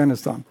over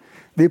Afghanistan,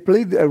 they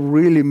played a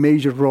really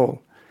major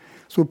role.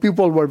 So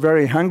people were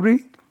very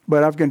hungry,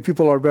 but Afghan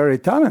people are very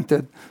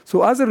talented.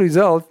 So as a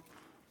result,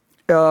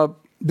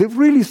 they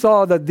really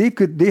saw that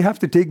they have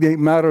to take the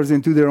matters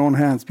into their own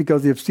hands,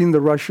 because they've seen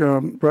the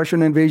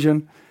Russian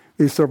invasion,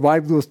 They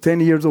survived those 10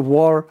 years of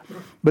war.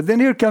 But then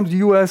here comes the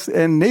U.S.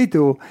 and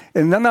NATO,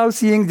 and they're now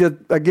seeing that,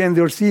 again,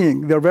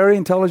 they're very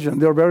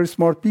intelligent, they're very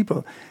smart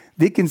people.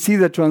 They can see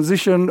the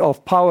transition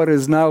of power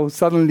is now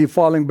suddenly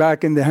falling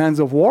back in the hands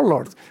of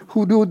warlords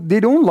who they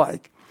don't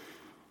like.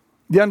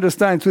 They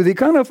understand. So the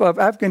kind of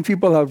Afghan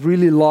people have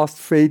really lost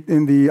faith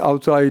in the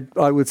outside,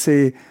 I would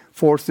say,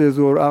 forces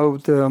or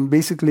out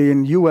basically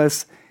in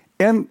U.S.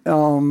 and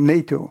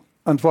NATO,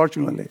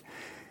 unfortunately.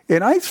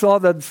 And I saw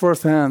that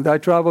firsthand. I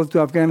traveled to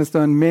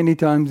Afghanistan many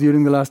times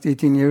during the last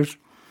 18 years.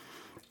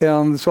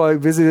 And so I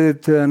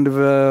visited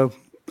a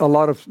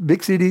lot of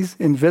big cities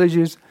and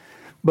villages.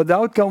 But the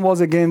outcome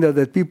was, again,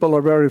 that people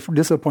are very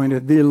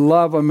disappointed. They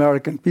love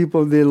American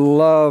people. They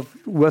love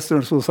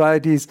Western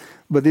societies,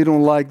 but they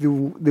don't like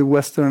the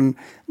Western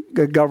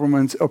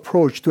government's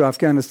approach to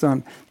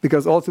Afghanistan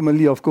because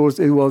ultimately, of course,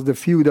 it was the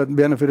few that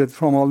benefited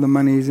from all the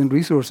monies and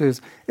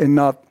resources and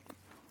not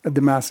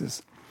the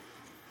masses.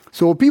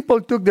 So people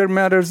took their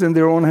matters in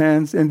their own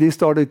hands and they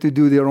started to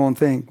do their own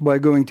thing by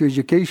going to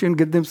education,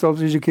 get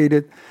themselves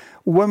educated.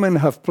 Women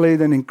have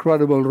played an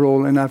incredible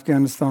role in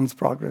Afghanistan's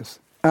progress.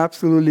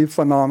 Absolutely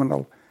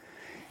phenomenal.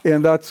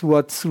 And that's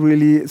what's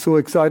really so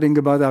exciting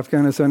about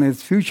Afghanistan and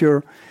its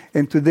future.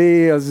 And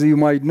today, as you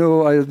might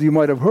know, as you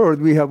might have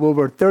heard, we have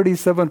over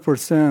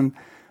 37%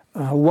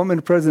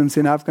 women presence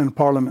in Afghan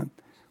parliament,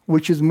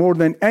 which is more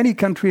than any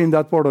country in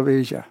that part of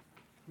Asia.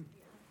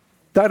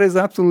 That is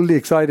absolutely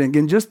exciting.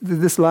 And just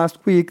this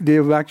last week,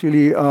 they've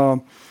actually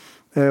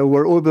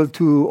were able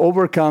to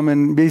overcome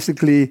and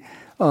basically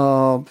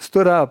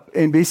stood up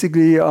and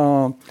basically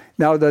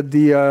now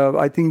that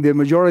I think the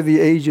majority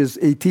age is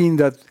 18,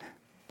 that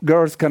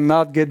girls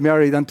cannot get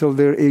married until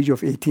their age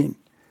of 18,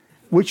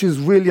 which is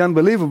really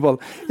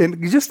unbelievable. And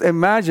just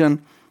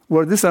imagine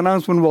where this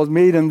announcement was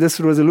made and this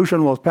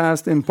resolution was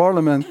passed in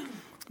Parliament,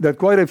 that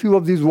quite a few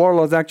of these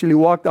warlords actually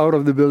walked out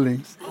of the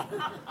buildings.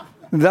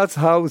 That's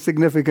how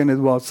significant it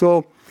was.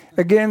 So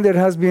again, there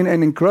has been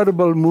an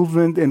incredible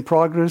movement and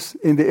progress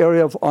in the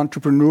area of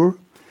entrepreneur,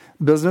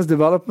 business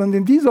development,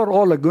 and these are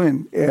all,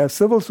 again,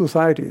 civil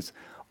societies,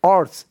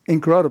 arts,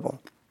 incredible.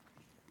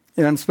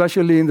 And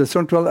especially in the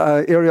central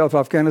area of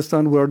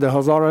Afghanistan where the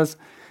Hazaras,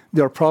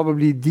 they are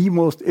probably the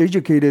most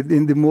educated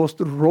and the most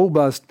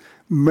robust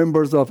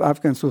members of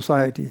Afghan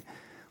society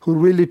who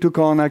really took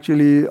on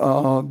actually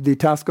the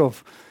task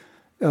of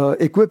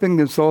equipping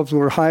themselves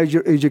with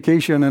higher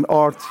education and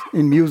arts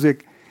in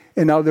music.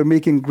 And now they're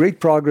making great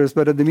progress.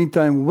 But at the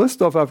meantime,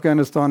 west of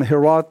Afghanistan,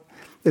 Herat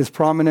is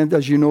prominent.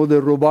 As you know,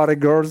 the robotic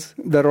girls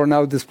that are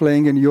now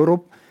displaying in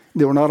Europe,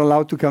 they were not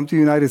allowed to come to the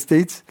United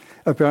States.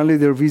 Apparently,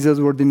 their visas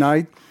were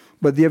denied.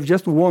 But they have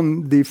just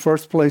won the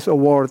first place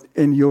award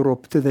in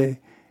Europe today.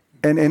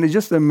 And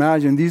just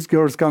imagine these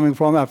girls coming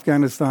from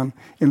Afghanistan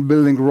and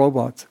building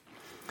robots.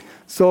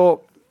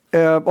 So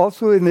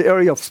also in the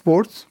area of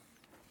sports,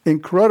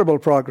 incredible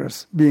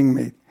progress being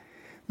made.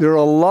 There are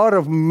a lot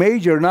of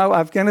major, now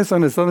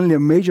Afghanistan is suddenly a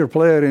major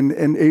player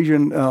in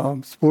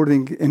Asian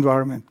sporting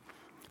environment.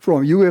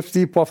 From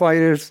UFC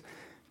fighters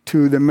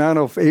to the Man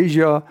of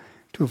Asia,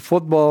 to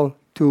football,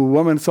 to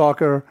women's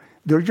soccer,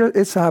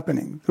 it's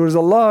happening. There's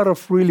a lot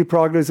of really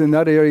progress in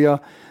that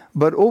area.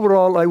 But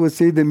overall, I would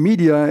say the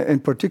media in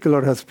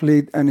particular has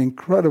played an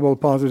incredible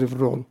positive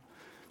role.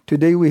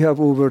 Today we have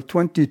over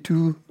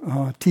 22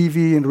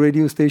 TV and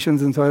radio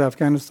stations inside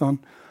Afghanistan,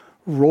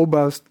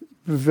 robust,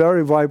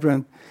 very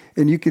vibrant,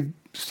 and you could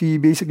see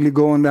basically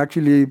go and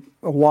actually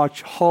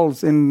watch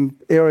halls in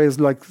areas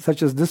like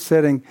such as this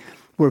setting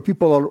where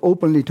people are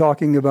openly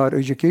talking about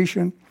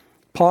education,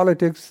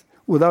 politics,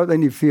 without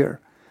any fear.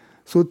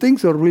 So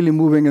things are really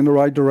moving in the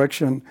right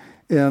direction.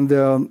 And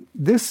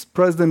this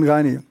President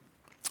Ghani,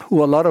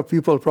 who a lot of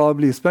people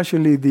probably,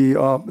 especially the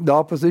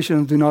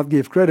opposition, do not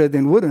give credit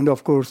and wouldn't,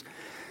 of course,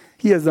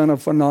 he has done a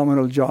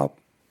phenomenal job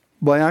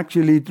by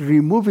actually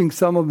removing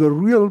some of the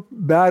real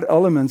bad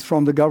elements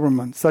from the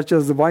government, such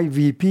as the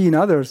YVP and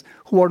others,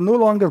 who are no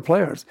longer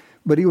players.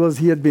 But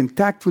he had been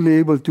tactfully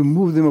able to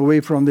move them away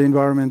from the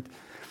environment.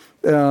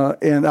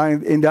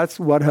 And that's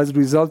what has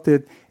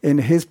resulted in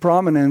his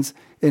prominence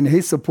and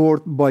his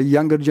support by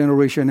younger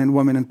generation and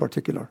women in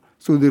particular.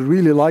 So they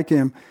really like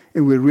him,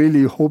 and we're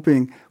really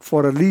hoping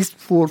for at least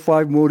 4 or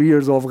 5 more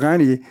years of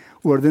Ghani,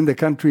 where then the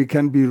country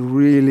can be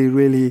really,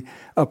 really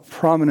a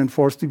prominent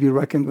force to be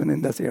reckoned with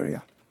in this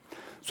area.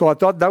 So I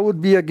thought that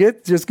would be a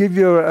good, just give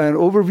you an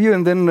overview,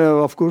 and then,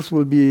 of course,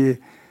 we'll be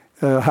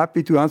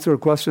happy to answer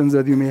questions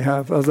that you may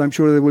have, as I'm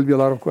sure there will be a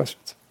lot of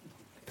questions.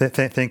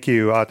 Thank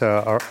you,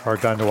 Atta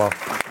Argandawal.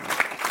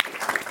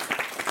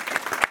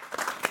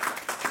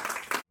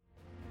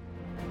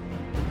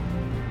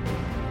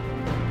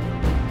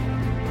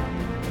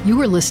 You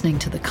are listening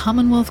to the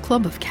Commonwealth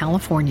Club of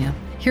California.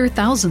 Hear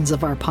thousands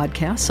of our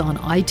podcasts on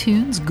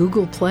iTunes,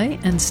 Google Play,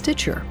 and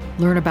Stitcher.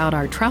 Learn about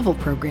our travel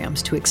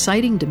programs to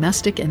exciting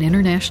domestic and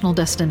international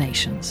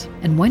destinations.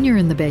 And when you're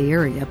in the Bay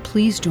Area,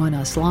 please join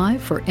us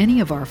live for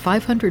any of our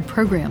 500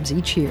 programs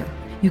each year.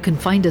 You can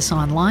find us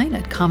online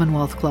at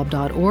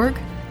commonwealthclub.org.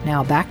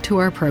 Now back to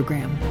our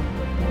program.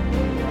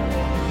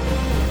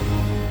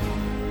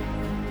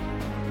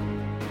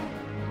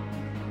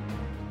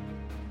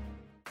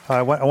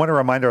 I want to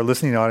remind our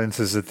listening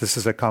audiences that this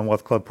is a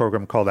Commonwealth Club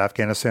program called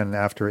Afghanistan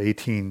After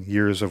 18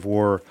 Years of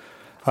War.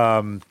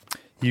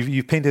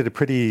 You've painted a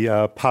pretty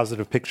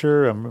positive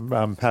picture.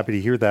 I'm happy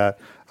to hear that.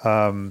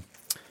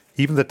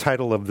 Even the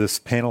title of this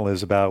panel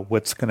is about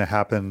what's going to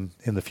happen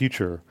in the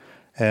future.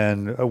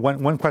 And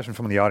one question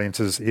from the audience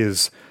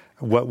is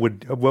what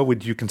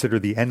would you consider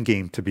the end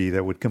game to be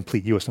that would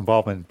complete U.S.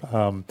 involvement?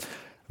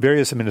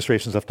 Various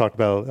administrations have talked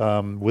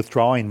about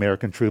withdrawing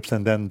American troops,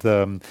 and then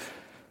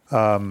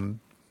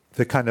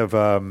the kind of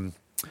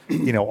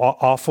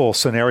awful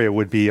scenario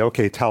would be,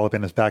 okay,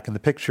 Taliban is back in the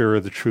picture,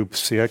 the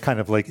troops, kind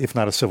of like, if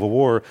not a civil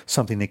war,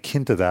 something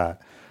akin to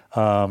that.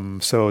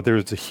 So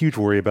there's a huge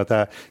worry about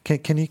that.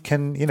 Can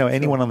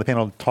anyone on the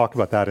panel talk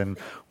about that and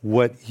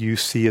what you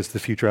see as the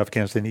future of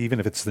Afghanistan, even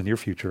if it's the near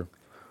future?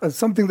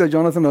 Something that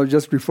Jonathan I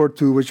just referred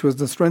to, which was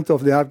the strength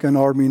of the Afghan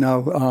army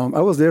now. I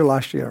was there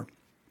last year.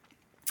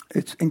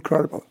 It's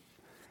incredible,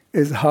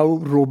 is how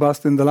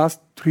robust in the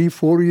last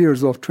 3-4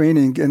 years of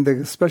training, and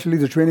especially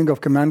the training of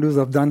commandos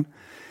have done.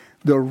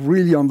 They're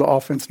really on the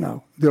offense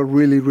now. They're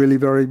really, really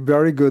very,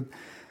 very good.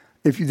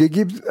 If they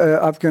give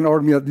Afghan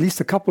army at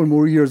least a couple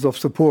more years of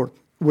support,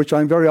 which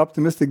I'm very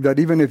optimistic that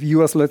even if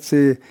U.S., let's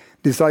say,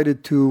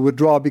 decided to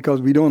withdraw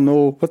because we don't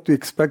know what to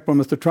expect from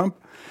Mr. Trump,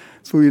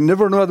 so you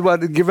never know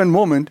at a given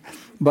moment.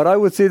 But I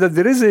would say that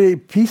there is a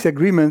peace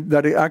agreement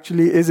that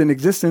actually is in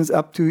existence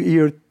up to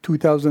year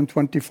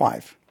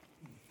 2025,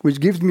 which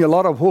gives me a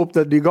lot of hope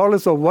that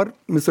regardless of what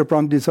Mr.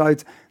 Trump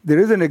decides, there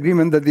is an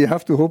agreement that they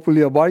have to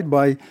hopefully abide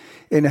by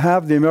and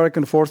have the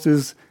American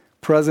forces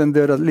present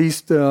there, at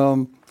least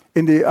in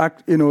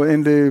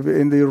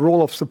the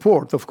role of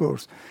support, of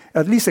course,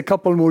 at least a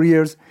couple more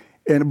years.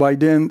 And by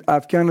then,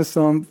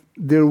 Afghanistan,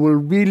 there will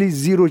really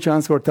zero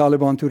chance for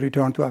Taliban to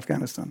return to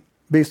Afghanistan,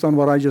 based on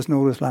what I just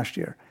noticed last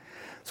year.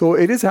 So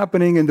it is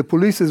happening, and the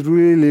police is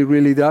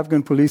really, the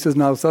Afghan police is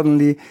now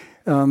suddenly,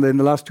 in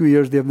the last 2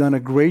 years, they've done a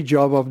great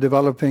job of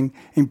developing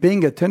and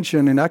paying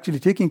attention and actually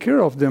taking care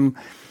of them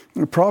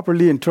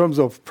properly in terms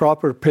of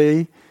proper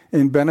pay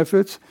and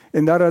benefits.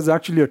 And that has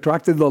actually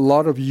attracted a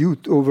lot of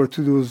youth over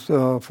to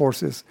those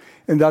forces.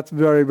 And that's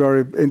very,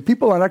 very, and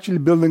people are actually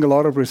building a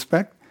lot of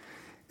respect.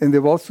 And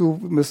they've also,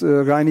 Ms.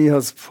 Ghani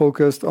has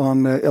focused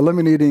on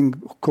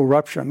eliminating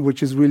corruption,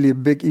 which is really a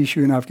big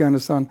issue in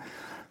Afghanistan.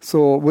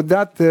 So with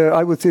that,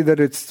 I would say that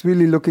it's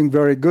really looking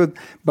very good.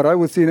 But I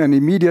would say an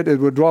immediate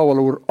withdrawal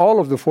over all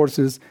of the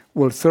forces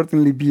will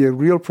certainly be a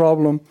real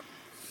problem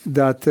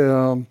that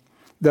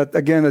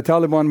again, the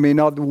Taliban may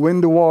not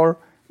win the war,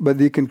 but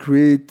they can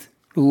create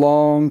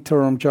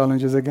long-term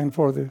challenges again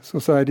for the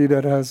society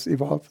that has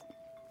evolved.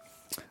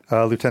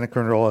 Lieutenant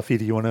Colonel Rafi,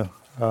 do you want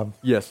to?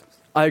 Yes.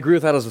 I agree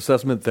with that as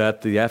assessment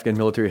that the Afghan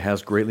military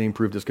has greatly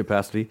improved its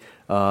capacity.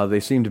 They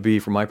seem to be,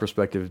 from my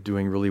perspective,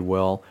 doing really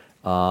well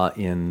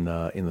in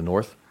the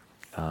north,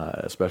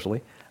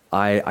 especially.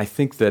 I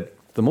think that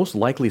the most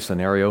likely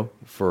scenario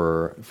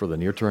for the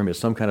near term is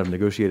some kind of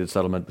negotiated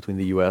settlement between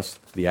the U.S.,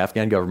 the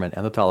Afghan government,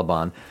 and the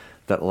Taliban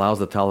that allows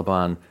the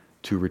Taliban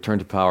to return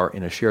to power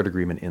in a shared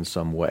agreement in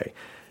some way.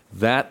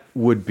 That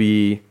would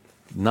be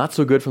not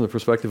so good from the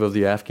perspective of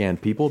the Afghan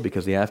people,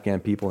 because the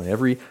Afghan people, in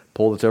every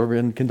poll that's ever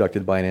been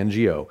conducted by an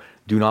NGO,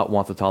 do not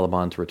want the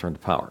Taliban to return to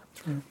power.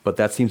 But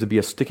that seems to be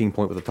a sticking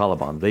point with the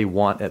Taliban. They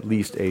want at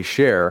least a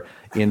share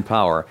in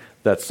power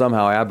that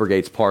somehow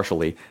abrogates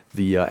partially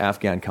the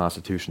Afghan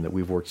constitution that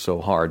we've worked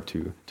so hard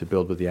to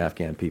build with the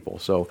Afghan people.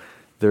 So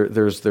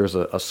there's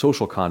a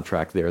social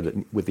contract there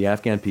that with the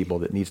Afghan people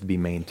that needs to be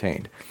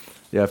maintained.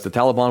 If the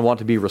Taliban want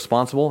to be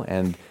responsible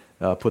and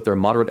put their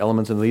moderate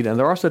elements in the lead, and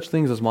there are such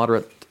things as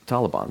moderate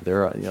Taliban.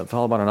 The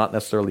Taliban are not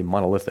necessarily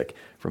monolithic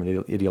from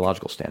an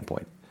ideological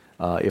standpoint.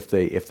 If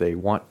they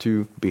want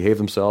to behave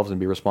themselves and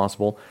be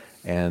responsible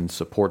and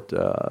support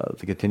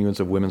the continuance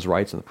of women's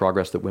rights and the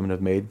progress that women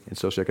have made in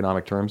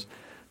socioeconomic terms,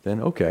 then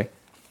okay,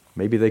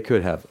 maybe they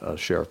could have a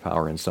share of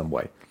power in some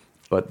way.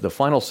 But the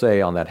final say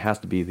on that has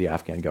to be the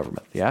Afghan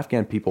government. The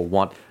Afghan people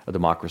want a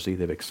democracy.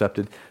 They've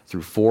accepted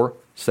through 4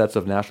 sets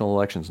of national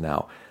elections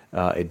now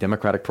a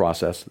democratic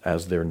process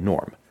as their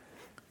norm.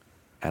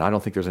 And I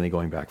don't think there's any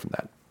going back from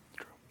that.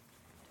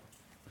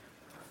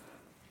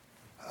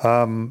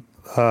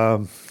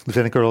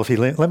 Lieutenant Colonel Rafi,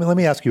 let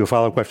me ask you a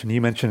follow-up question. You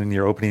mentioned in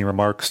your opening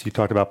remarks, you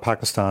talked about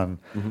Pakistan.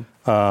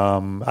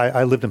 Mm-hmm.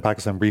 I lived in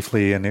Pakistan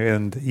briefly,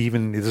 and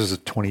even this is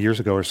 20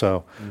 years ago or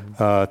so,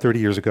 30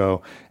 years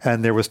ago,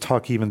 and there was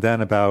talk even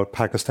then about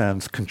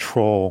Pakistan's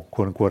control,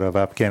 quote unquote, of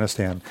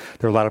Afghanistan.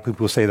 There are a lot of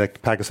people who say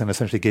that Pakistan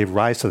essentially gave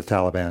rise to the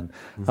Taliban.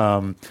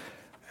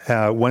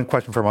 Mm-hmm. One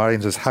question from our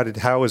audience is,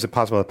 how is it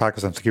possible that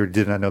Pakistan security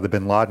did not know that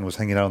bin Laden was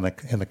hanging out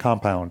in the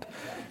compound?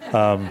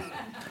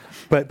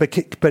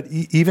 But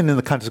even in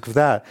the context of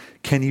that,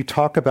 can you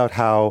talk about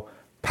how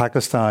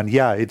Pakistan,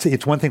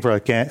 it's one thing for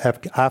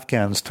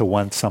Afghans to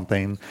want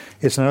something.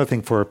 It's another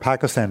thing for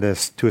Pakistan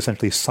to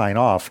essentially sign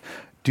off.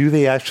 Do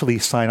they actually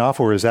sign off,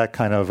 or is that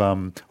kind of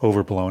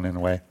overblown in a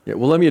way? Yeah,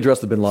 well, let me address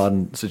the bin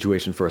Laden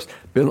situation first.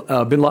 Bin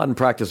Laden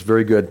practiced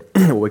very good,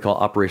 what we call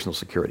operational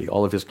security.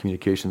 All of his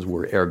communications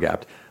were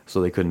air-gapped,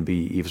 so they couldn't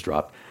be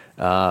eavesdropped.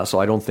 So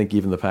I don't think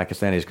even the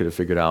Pakistanis could have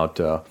figured out,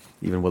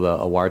 even with a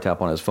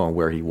wiretap on his phone,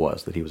 where he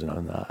was, that he was in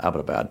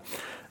Abbottabad.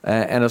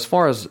 And as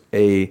far as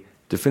a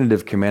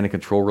definitive command and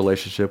control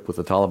relationship with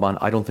the Taliban,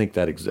 I don't think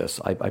that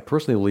exists. I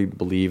personally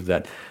believe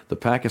that the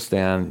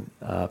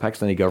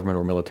Pakistani government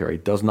or military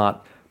does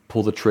not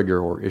pull the trigger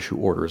or issue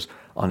orders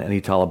on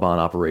any Taliban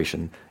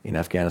operation in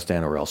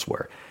Afghanistan or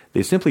elsewhere.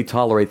 They simply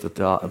tolerate the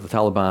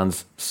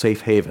Taliban's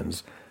safe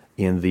havens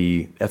in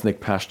the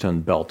ethnic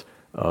Pashtun belt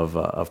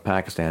of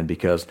Pakistan,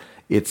 because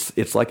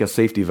it's like a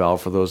safety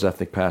valve for those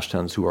ethnic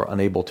Pashtuns who are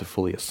unable to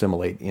fully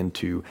assimilate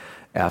into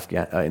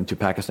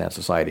Pakistan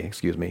society,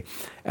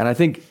 And I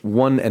think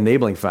one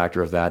enabling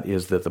factor of that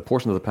is that the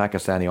portion of the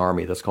Pakistani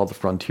army that's called the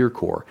Frontier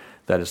Corps,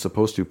 that is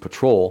supposed to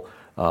patrol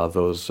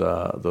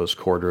those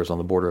corridors on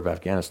the border of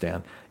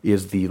Afghanistan,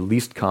 is the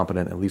least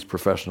competent and least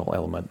professional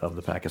element of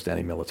the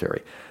Pakistani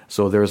military.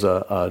 So there's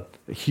a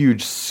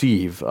huge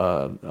sieve,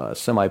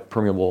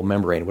 semi-permeable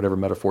membrane, whatever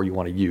metaphor you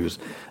want to use,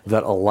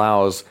 that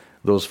allows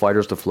those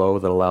fighters to flow,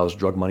 that allows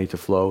drug money to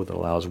flow, that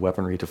allows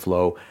weaponry to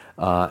flow,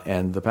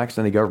 and the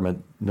Pakistani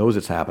government knows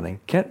it's happening.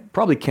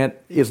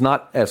 Is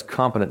not as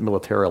competent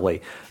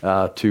militarily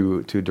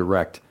to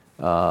direct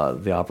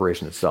the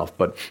operation itself,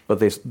 but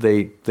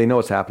they know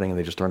it's happening and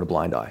they just turn a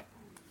blind eye.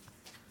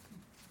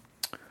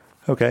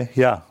 Okay,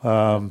 yeah.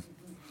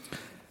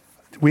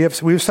 We have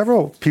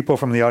several people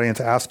from the audience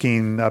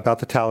asking about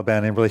the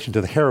Taliban in relation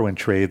to the heroin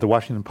trade. The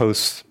Washington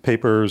Post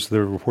papers,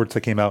 the reports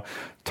that came out,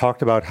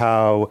 talked about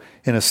how,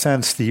 in a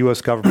sense, the U.S.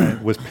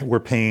 government were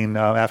paying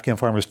Afghan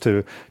farmers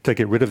to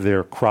get rid of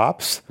their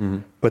crops,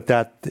 but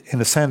that, in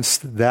a sense,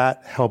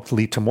 that helped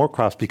lead to more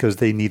crops because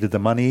they needed the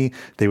money.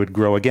 They would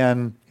grow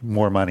again,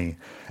 more money.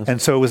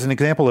 And so it was an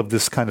example of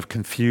this kind of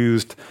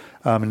confused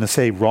and, to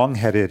say,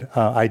 wrong-headed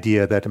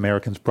idea that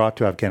Americans brought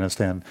to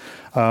Afghanistan.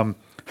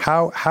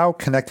 How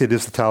connected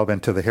is the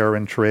Taliban to the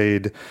heroin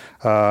trade,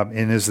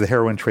 and is the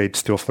heroin trade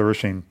still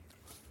flourishing?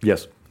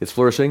 Yes, it's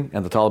flourishing,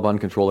 and the Taliban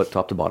control it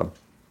top to bottom.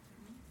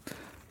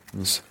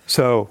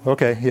 So,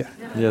 okay, yeah.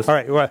 Yes. All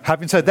right. Well,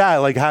 having said that,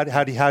 like, how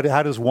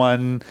does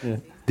one,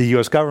 the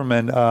U.S.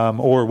 government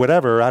or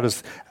whatever, how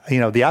does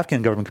the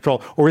Afghan government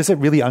control, or is it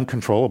really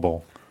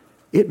uncontrollable?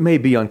 It may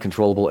be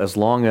uncontrollable as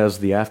long as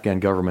the Afghan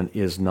government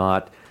is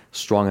not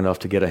strong enough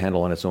to get a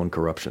handle on its own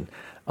corruption.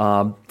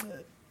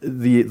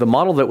 The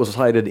model that was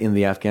cited in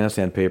the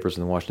Afghanistan papers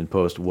in the Washington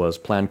Post was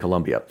Plan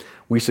Colombia.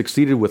 We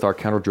succeeded with our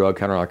counter-drug,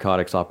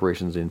 counter-narcotics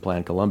operations in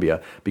Plan Colombia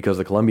because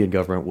the Colombian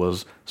government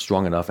was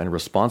strong enough and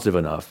responsive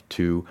enough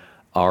to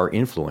our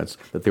influence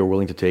that they were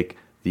willing to take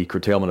the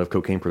curtailment of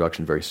cocaine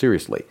production very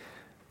seriously.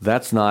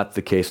 That's not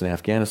the case in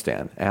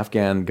Afghanistan.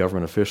 Afghan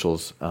government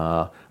officials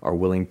are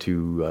willing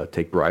to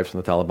take bribes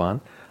from the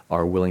Taliban,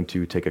 are willing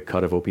to take a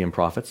cut of opium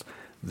profits.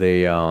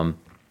 They're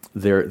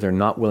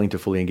not willing to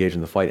fully engage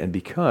in the fight, and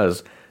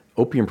because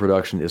opium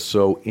production is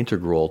so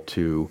integral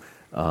to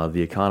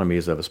the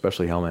economies of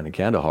especially Helmand and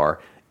Kandahar,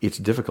 it's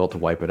difficult to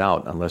wipe it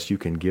out unless you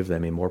can give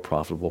them a more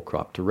profitable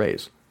crop to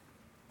raise.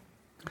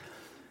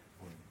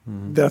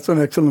 That's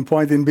an excellent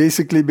point. And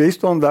basically,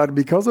 based on that,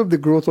 because of the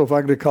growth of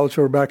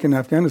agriculture back in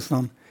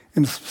Afghanistan,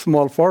 in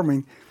small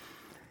farming,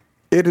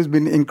 it has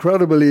been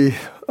incredibly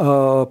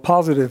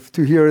positive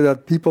to hear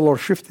that people are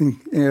shifting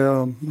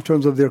in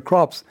terms of their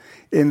crops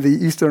in the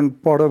eastern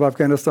part of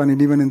Afghanistan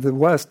and even in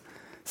the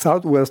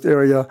southwest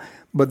area.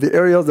 But the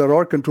areas that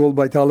are controlled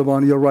by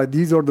Taliban, you're right,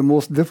 these are the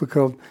most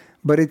difficult,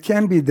 but it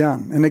can be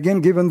done. And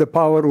again, given the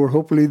power or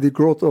hopefully the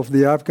growth of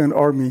the Afghan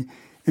army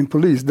and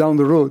police down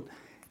the road,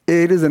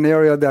 it is an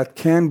area that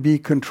can be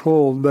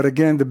controlled. But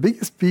again, the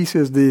biggest piece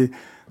is the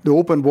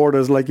open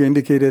borders, like you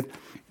indicated,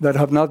 that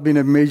have not been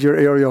a major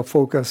area of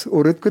focus,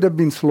 or it could have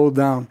been slowed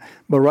down.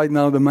 But right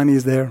now, the money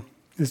is there.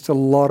 It's a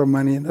lot of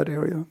money in that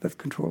area that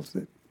controls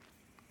the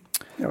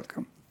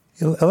outcome.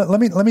 Let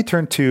me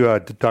turn to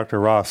Dr.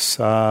 Ross.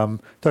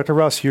 Dr.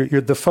 Ross,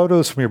 the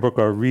photos from your book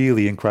are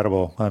really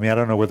incredible. I mean, I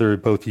don't know whether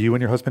both you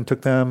and your husband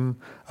took them,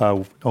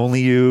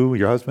 only you,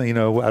 your husband, I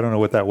don't know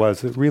what that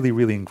was. Really,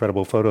 really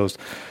incredible photos.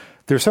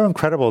 They're so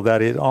incredible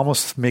that it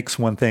almost makes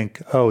one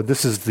think, oh,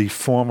 this is the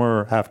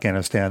former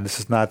Afghanistan. This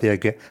is not the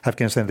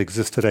Afghanistan that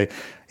exists today.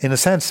 In a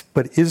sense,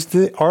 but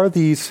are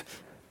these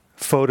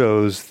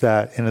photos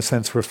that, in a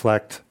sense,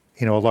 reflect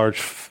a large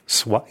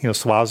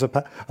swaths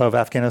of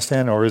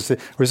Afghanistan, or is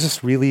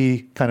this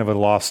really kind of a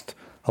lost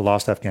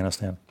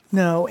Afghanistan?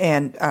 No,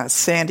 and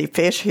Sandy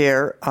Fish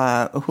here,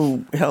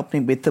 who helped me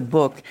with the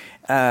book,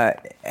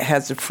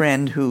 has a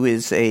friend who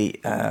is a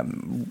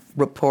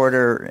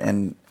reporter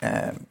and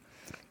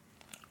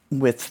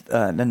with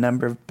a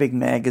number of big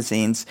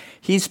magazines.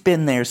 He's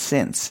been there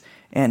since,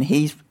 and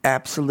he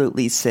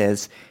absolutely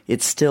says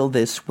it's still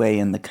this way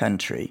in the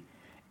country.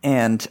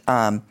 And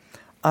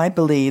I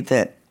believe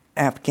that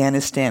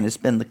Afghanistan has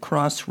been the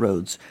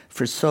crossroads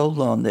for so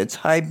long. There's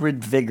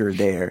hybrid vigor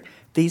there.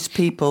 These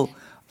people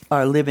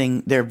are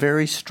living, they're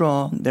very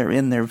strong, they're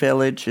in their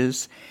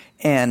villages,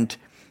 and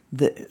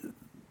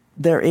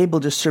they're able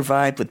to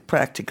survive with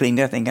practically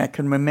nothing. I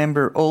can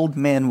remember old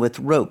men with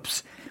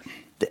ropes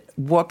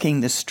walking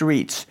the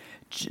streets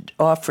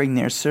offering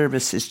their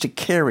services to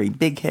carry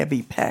big,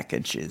 heavy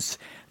packages.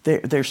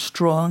 They're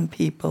strong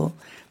people,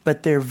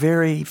 but they're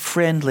very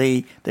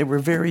friendly. They were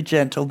very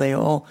gentle. They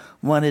all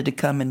wanted to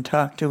come and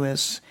talk to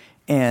us.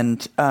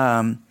 And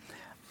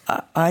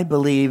I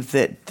believe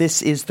that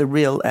this is the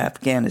real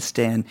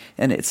Afghanistan,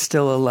 and it's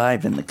still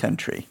alive in the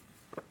country.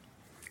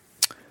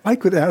 I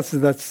could add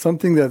that's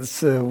something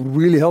that's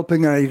really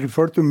helping. I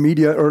referred to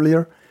media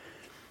earlier.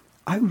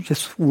 I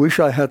just wish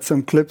I had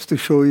some clips to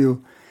show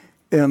you.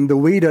 And the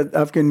way that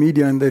Afghan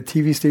media and the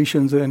TV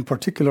stations in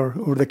particular,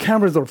 or the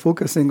cameras are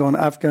focusing on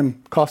Afghan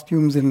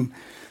costumes and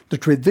the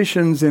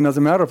traditions. And as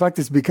a matter of fact,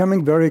 it's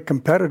becoming very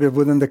competitive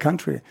within the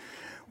country,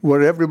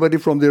 where everybody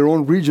from their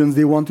own regions,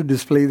 they want to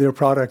display their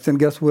products. And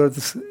guess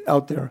what's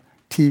out there?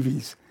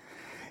 TVs.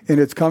 And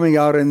it's coming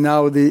out, and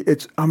now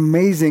it's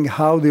amazing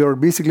how they are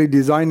basically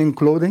designing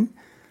clothing,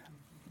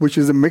 which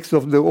is a mix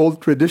of the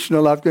old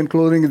traditional Afghan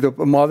clothing and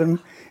the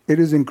modern. It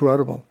is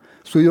incredible.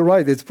 So you're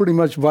right, it's pretty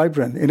much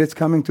vibrant, and it's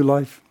coming to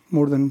life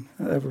more than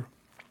ever.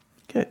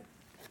 Good.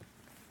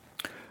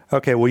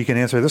 Okay, well, you can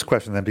answer this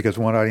question then, because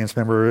one audience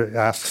member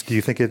asks, do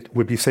you think it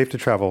would be safe to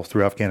travel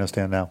through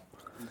Afghanistan now?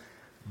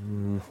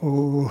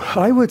 Oh,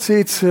 I would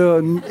say it's,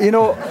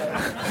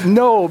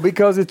 no,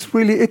 because it's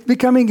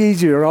becoming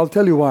easier. I'll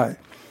tell you why.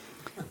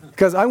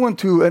 Because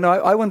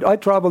I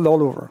traveled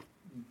all over.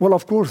 Well,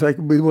 of course, it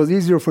was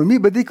easier for me,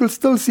 but they could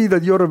still see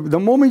that the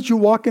moment you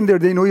walk in there,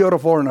 they know you're a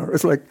foreigner.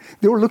 It's like,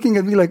 they were looking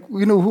at me like,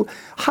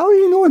 how do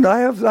you know? And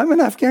I'm an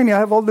Afghani, I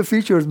have all the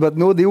features, but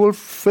no, they will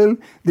feel it,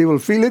 they will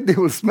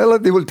smell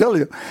it, they will tell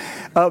you.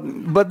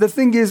 But the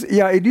thing is,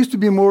 it used to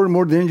be more and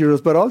more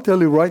dangerous, but I'll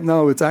tell you right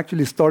now, it's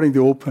actually starting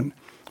to open,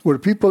 where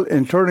people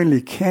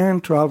internally can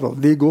travel.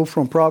 They go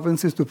from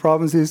provinces to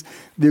provinces.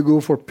 They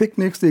go for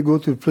picnics. They go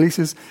to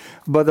places.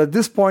 But at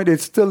this point,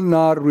 it's still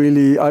not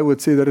really, I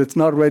would say that it's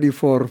not ready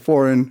for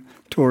foreign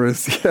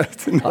tourists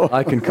yet. No.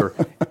 I concur.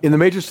 In the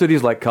major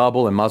cities like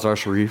Kabul and Mazar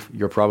Sharif,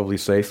 you're probably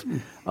safe.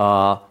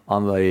 On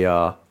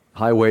the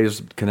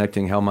highways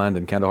connecting Helmand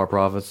and Kandahar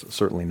province,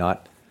 certainly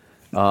not.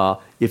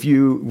 If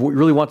you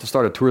really want to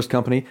start a tourist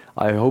company,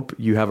 I hope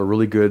you have a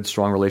really good,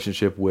 strong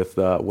relationship with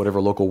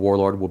whatever local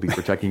warlord will be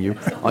protecting you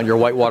on your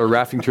whitewater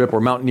rafting trip or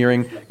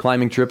mountaineering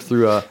climbing trip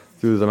through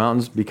the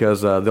mountains,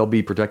 because they'll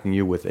be protecting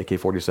you with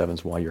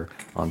AK-47s while you're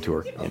on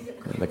tour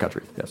in the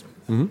country. Yes.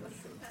 Mm-hmm.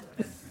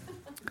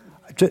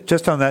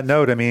 Just on that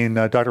note, I mean,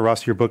 Dr.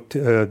 Ross, your book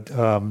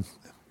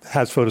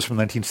has photos from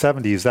the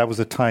 1970s. That was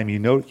a time, you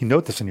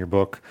note this in your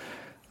book,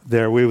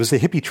 it was a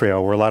hippie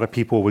trail where a lot of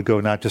people would go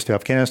not just to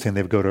Afghanistan,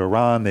 they would go to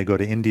Iran, they go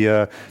to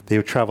India, they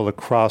would travel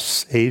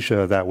across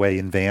Asia that way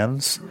in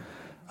vans.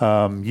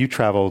 You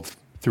traveled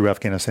through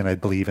Afghanistan, I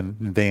believe, in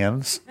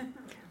vans.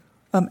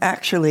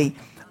 Actually,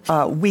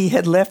 we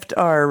had left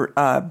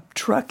our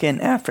truck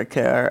in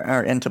Africa,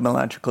 our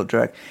entomological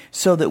truck,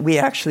 so that we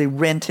actually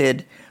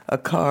rented a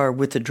car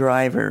with a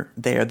driver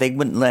there. They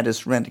wouldn't let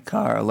us rent a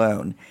car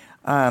alone.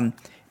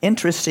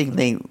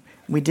 Interestingly,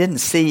 we didn't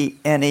see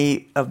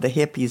any of the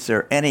hippies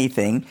or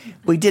anything.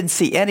 We didn't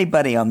see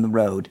anybody on the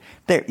road.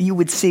 There, you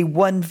would see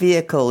one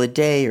vehicle a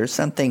day or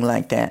something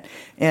like that.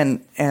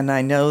 And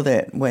I know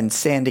that when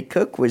Sandy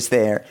Cook was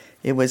there,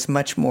 it was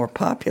much more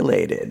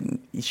populated.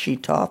 She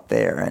taught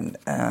there,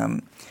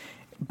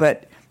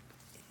 but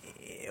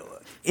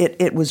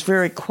it was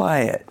very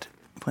quiet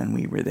when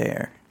we were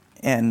there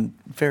and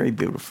very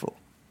beautiful.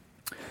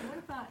 What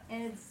about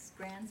Ed's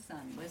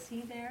grandson? Was he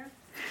there?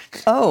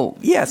 Oh,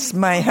 yes.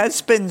 My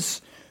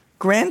husband's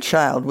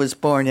grandchild was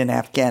born in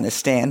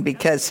Afghanistan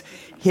because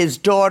his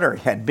daughter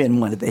had been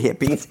one of the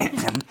hippies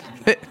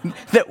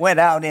that went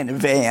out in a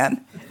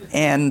van.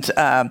 And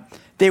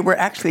they were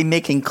actually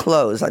making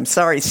clothes. I'm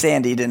sorry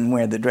Sandy didn't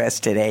wear the dress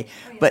today,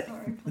 but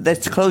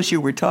that's clothes you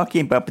were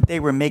talking about, but they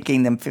were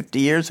making them 50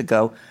 years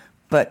ago.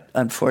 But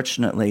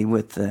unfortunately,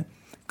 with the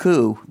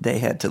coup, they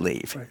had to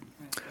leave. Right.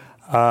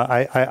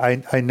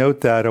 I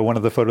note that one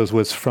of the photos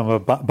was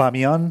from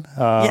Bamiyan,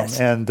 yes.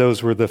 And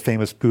those were the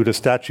famous Buddha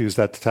statues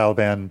that the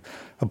Taliban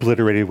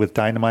obliterated with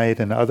dynamite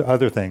and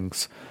other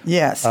things.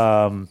 Yes.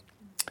 I'm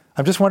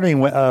just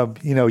wondering,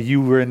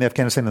 you were in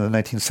Afghanistan in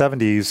the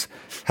 1970s.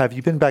 Have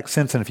you been back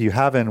since? And if you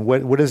haven't,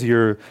 what was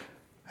your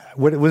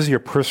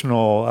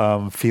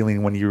personal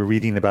feeling when you were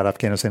reading about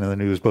Afghanistan in the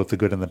news, both the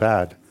good and the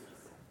bad?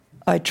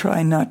 I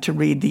try not to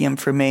read the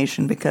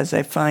information because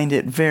I find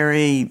it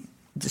very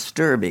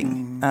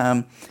disturbing.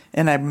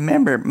 And I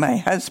remember my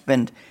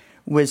husband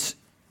was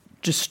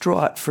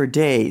distraught for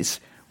days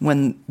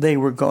when they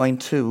were going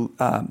to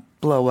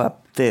blow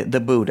up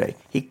the Buddha.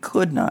 He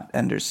could not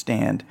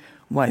understand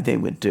why they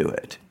would do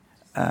it.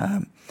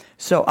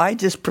 So I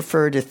just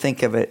prefer to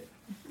think of it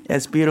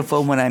as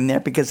beautiful when I'm there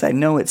because I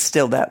know it's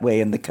still that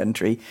way in the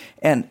country.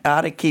 And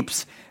Ada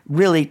keeps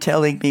really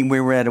telling me, we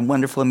were at a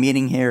wonderful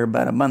meeting here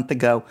about a month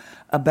ago,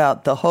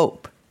 about the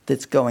hope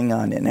that's going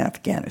on in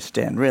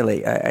Afghanistan.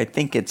 Really, I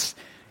think it's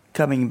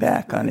coming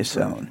back on its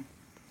own.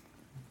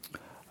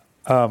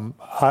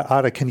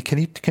 Ada,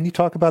 can you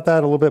talk about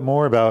that a little bit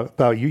more?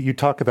 About you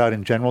talk about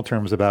in general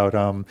terms about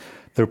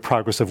the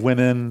progress of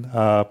women,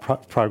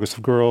 progress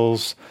of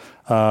girls,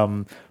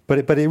 but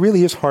it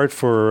really is hard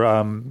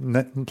for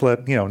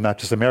not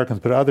just Americans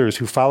but others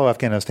who follow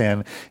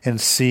Afghanistan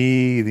and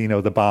see the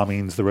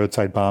bombings, the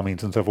roadside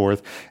bombings, and so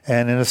forth,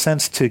 and in a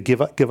sense to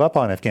give up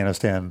on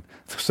Afghanistan.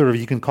 Sort of,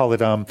 you can call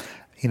it a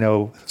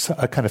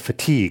kind of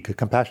fatigue, a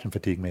compassion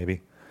fatigue, maybe.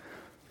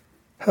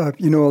 As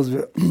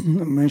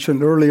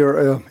mentioned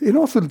earlier,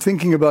 also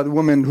thinking about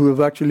women who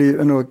have actually,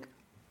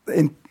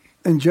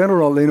 in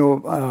general,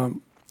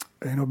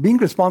 being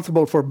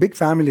responsible for big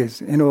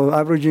families,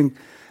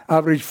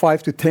 average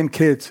 5 to 10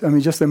 kids. I mean,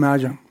 just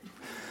imagine.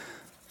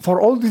 For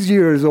all these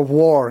years of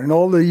war and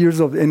all the years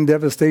of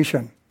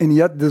devastation, and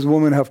yet these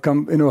women have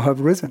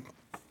have risen.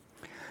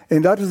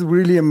 And that is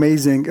really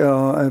amazing,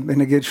 and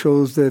again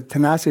shows the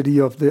tenacity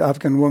of the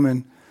Afghan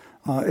woman.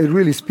 It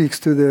really speaks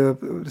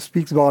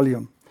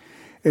volume.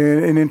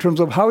 And in terms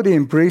of how they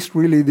embraced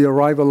really the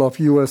arrival of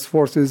U.S.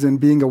 forces and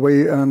being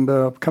away and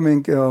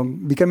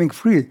becoming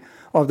free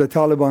of the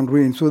Taliban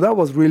reign. So that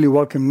was really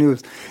welcome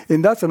news.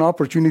 And that's an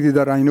opportunity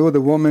that I know the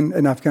women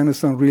in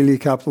Afghanistan really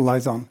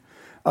capitalized on.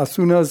 As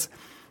soon as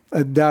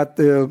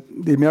the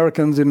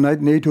Americans and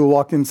NATO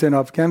walked into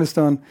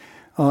Afghanistan,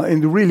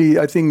 and really,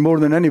 I think more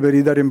than anybody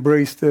that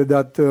embraced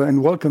that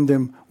and welcomed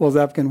them was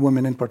Afghan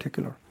women in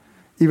particular,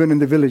 even in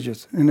the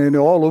villages and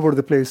all over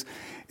the place.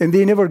 And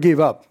they never gave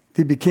up.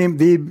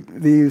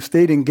 They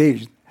stayed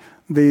engaged.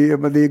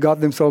 They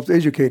got themselves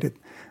educated.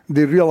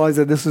 They realized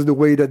that this is the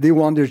way that they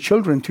want their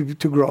children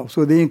to grow.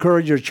 So they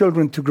encourage their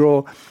children to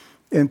grow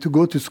and to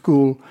go to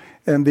school.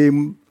 And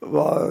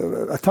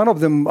a ton of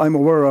them, I'm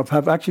aware of,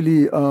 have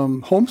actually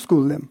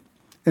homeschooled them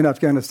in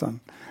Afghanistan.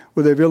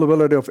 With the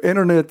availability of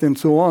internet and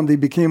so on,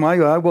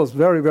 I was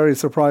very, very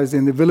surprised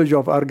in the village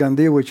of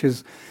Argande, which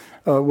is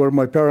where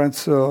my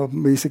parents,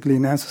 basically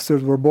and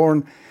ancestors, were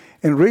born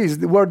and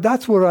raised.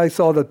 That's where I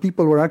saw that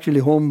people were actually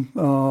home,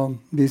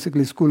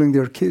 basically schooling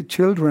their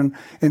children,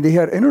 and they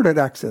had internet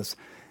access.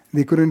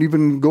 They couldn't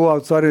even go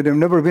outside. They've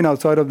never been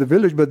outside of the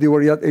village, but they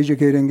were yet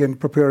educating and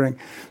preparing.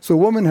 So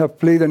women have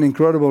played an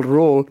incredible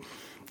role,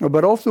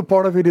 but also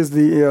part of it is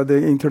the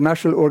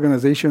international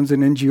organizations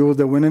and NGOs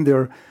that went in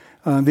there.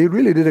 They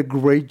really did a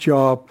great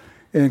job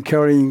in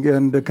carrying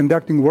and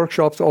conducting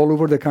workshops all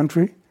over the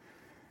country.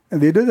 And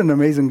they did an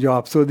amazing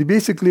job. So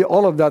basically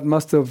all of that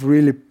must have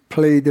really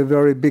played a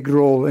very big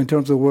role in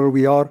terms of where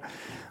we are.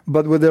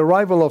 But with the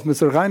arrival of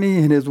Mr.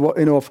 Ghani and his,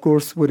 of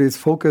course, with his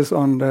focus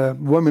on the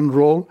women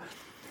role,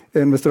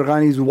 and Mr.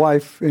 Ghani's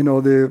wife,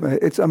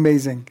 it's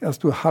amazing as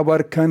to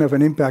what kind of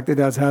an impact it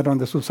has had on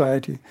the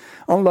society.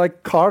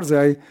 Unlike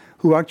Karzai,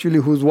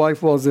 whose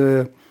wife was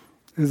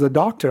is a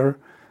doctor,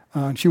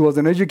 she was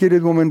an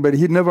educated woman, but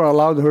he never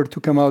allowed her to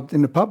come out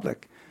in the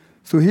public.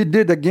 So he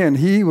did again.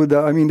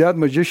 That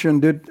magician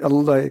did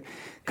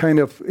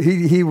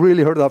he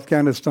really hurt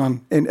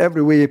Afghanistan in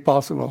every way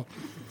possible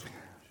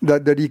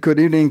that he could,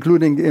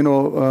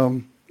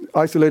 including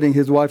isolating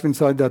his wife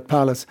inside that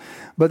palace.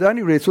 But at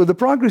any rate, so the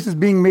progress is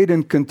being made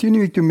and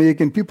continuing to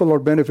make, and people are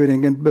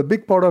benefiting. And a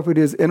big part of it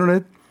is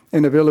internet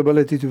and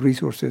availability to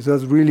resources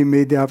has really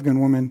made the Afghan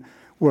women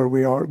where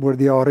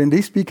they are, and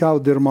they speak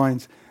out their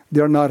minds.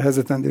 They are not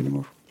hesitant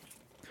anymore.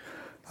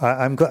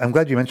 I'm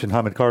glad you mentioned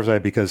Hamid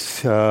Karzai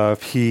because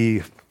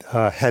he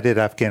headed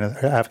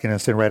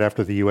Afghanistan right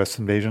after the U.S.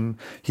 invasion.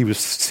 He was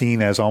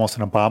seen as almost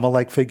an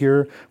Obama-like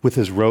figure with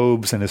his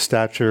robes and his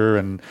stature,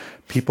 and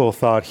people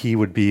thought he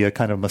would be a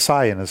kind of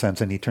messiah in a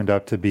sense, and he turned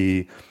out to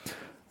be,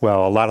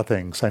 well, a lot of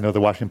things. I know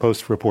the Washington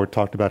Post report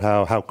talked about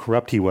how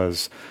corrupt he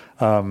was.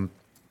 Can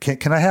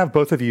I have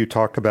both of you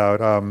talk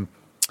about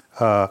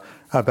a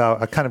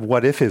kind of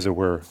what if, as it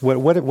were?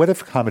 What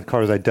if Hamid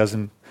Karzai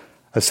doesn't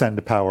ascend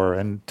to power,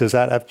 and does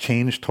that have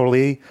changed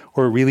totally,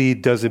 or really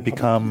does it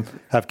become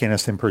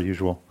Afghanistan per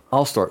usual?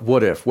 I'll start.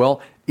 What if?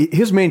 Well,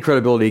 his main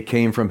credibility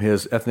came from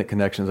his ethnic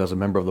connections as a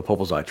member of the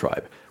Popalzai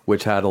tribe,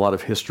 which had a lot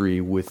of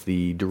history with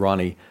the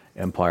Durrani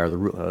Empire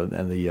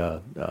and the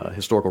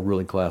historical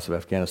ruling class of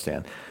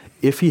Afghanistan.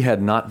 If he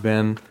had not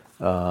been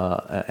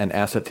an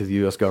asset to the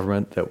U.S.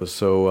 government that was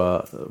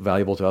so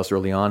valuable to us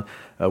early on,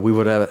 we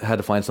would have had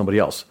to find somebody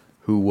else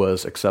who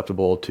was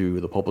acceptable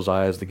to the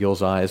Popalzais, the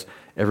Ghilzais,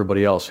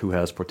 everybody else who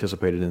has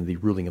participated in the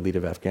ruling elite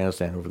of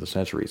Afghanistan over the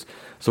centuries.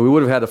 So we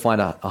would have had to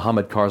find a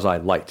Hamid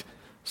Karzai light,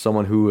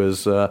 someone who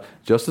is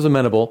just as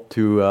amenable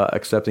to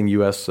accepting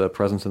U.S.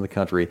 presence in the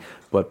country,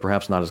 but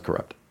perhaps not as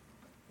corrupt.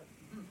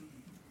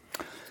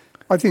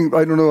 I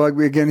don't know,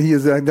 again, he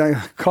is Hamid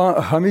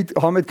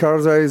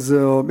Karzai's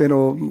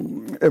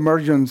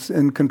emergence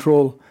and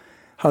control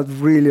has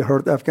really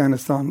hurt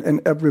Afghanistan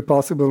in every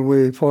possible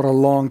way for a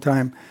long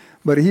time.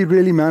 But he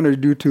really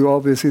managed, due to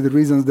obviously the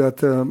reasons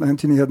that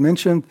Anthony had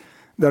mentioned,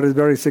 that is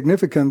very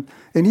significant.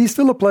 And he's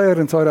still a player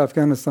inside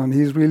Afghanistan.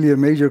 He's really a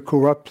major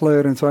corrupt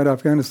player inside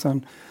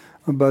Afghanistan.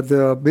 But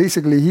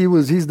basically,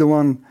 he's the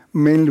one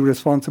mainly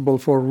responsible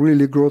for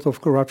really growth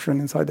of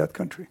corruption inside that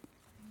country.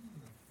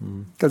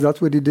 Because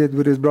that's what he did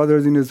with his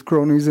brothers and his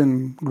cronies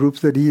and groups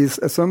that he has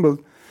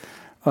assembled.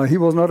 He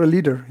was not a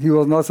leader. He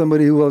was not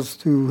somebody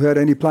who had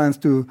any plans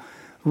to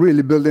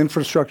really build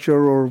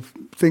infrastructure or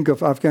think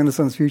of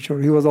Afghanistan's future.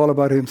 He was all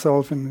about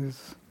himself and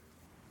his.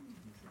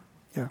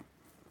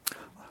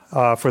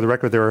 For the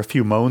record, there are a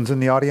few moans in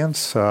the audience,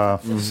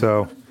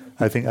 so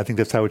I think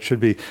that's how it should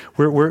be.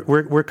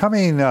 We're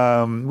coming.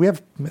 We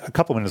have a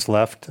couple minutes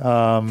left.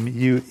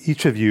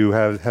 Each of you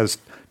has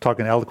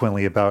talked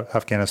eloquently about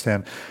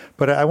Afghanistan,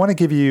 but I want to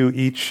give you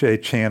each a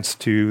chance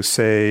to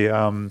say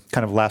kind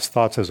of last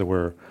thoughts, as it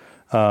were.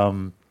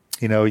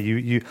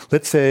 You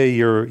let's say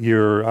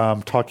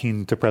you're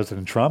talking to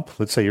President Trump.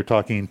 Let's say you're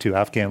talking to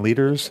Afghan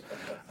leaders.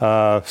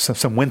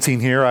 Some wincing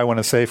here, I want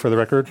to say, for the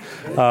record.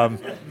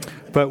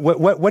 But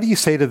what do you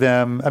say to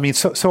them? I mean,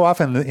 so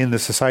often in the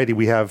society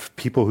we have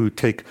people who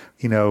take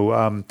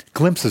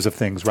glimpses of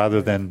things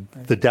rather than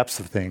the depths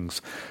of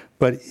things.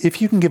 But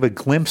if you can give a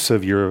glimpse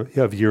of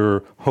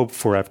your hope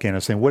for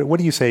Afghanistan, what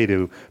do you say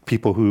to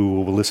people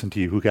who will listen to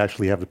you, who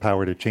actually have the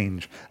power to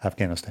change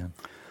Afghanistan?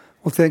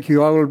 Well, thank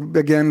you. I will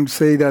again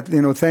say that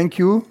thank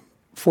you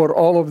for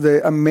all of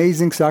the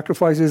amazing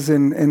sacrifices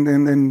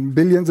and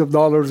billions of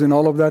dollars and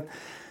all of that,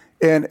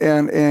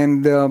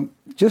 and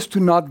just to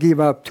not give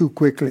up too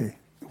quickly.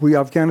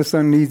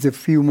 Afghanistan needs a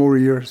few more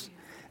years,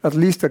 at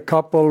least a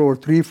couple or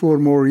 3-4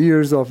 more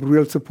years of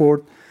real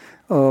support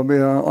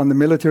on the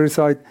military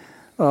side.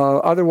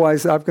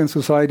 Otherwise, Afghan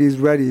society is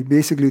ready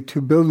basically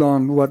to build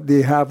on what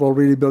they have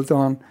already built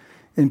on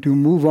and to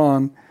move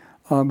on.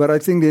 But I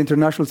think the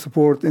international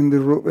support and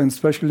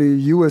especially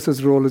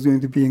U.S.'s role is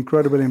going to be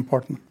incredibly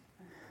important.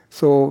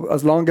 So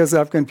as long as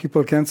Afghan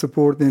people can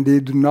support, and they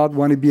do not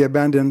want to be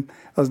abandoned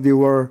as they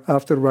were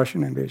after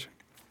Russian invasion.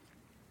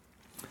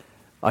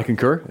 I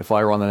concur. If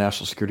I were on the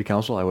National Security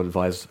Council, I would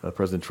advise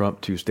President Trump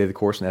to stay the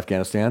course in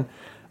Afghanistan,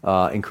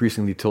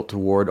 increasingly tilt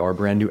toward our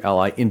brand new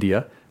ally,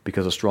 India,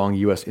 because a strong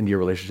U.S.-India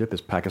relationship is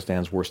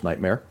Pakistan's worst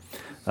nightmare.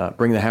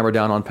 Bring the hammer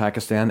down on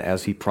Pakistan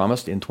as he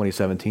promised in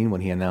 2017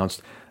 when he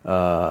announced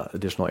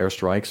additional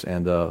airstrikes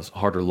and a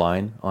harder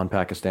line on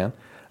Pakistan.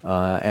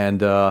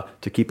 And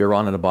to keep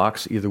Iran in a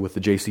box, either with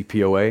the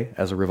JCPOA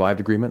as a revived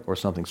agreement or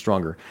something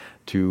stronger,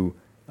 to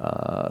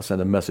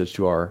send a message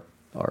to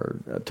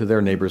to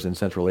their neighbors in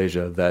Central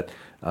Asia that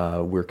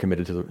we're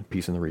committed to the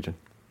peace in the region.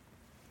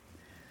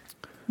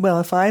 Well,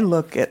 if I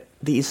look at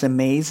these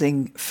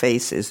amazing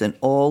faces and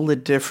all the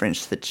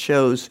difference that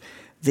shows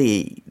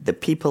the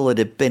people that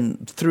have been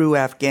through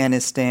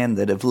Afghanistan,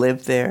 that have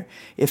lived there,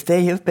 if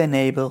they have been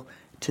able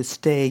to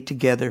stay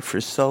together for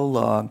so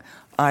long,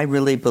 I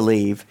really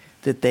believe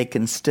that they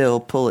can still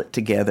pull it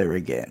together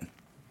again.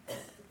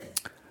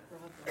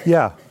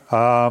 Yeah.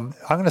 I'm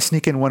going to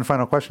sneak in one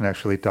final question,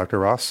 actually, Dr.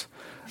 Ross.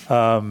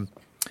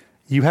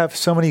 You have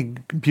so many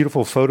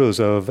beautiful photos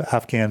of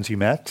Afghans you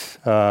met,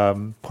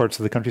 parts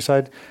of the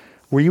countryside.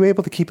 Were you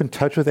able to keep in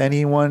touch with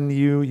anyone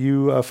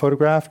you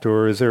photographed,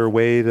 or is there a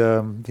way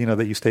to,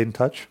 that you stayed in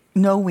touch?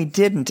 No, we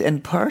didn't,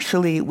 and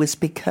partially it was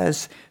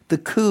because the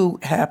coup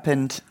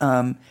happened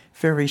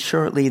very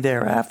shortly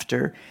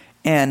thereafter,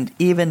 and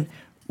even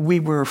we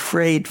were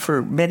afraid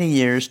for many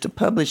years to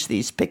publish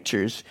these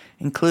pictures,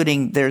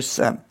 including there's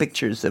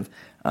pictures of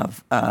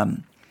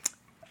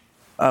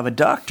a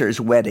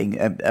doctor's wedding,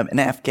 an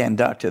Afghan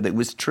doctor that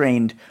was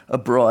trained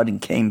abroad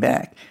and came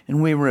back.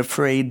 And we were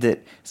afraid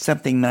that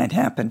something might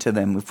happen to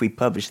them if we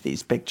published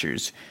these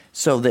pictures,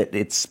 so that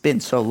it's been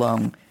so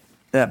long,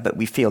 but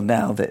we feel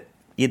now that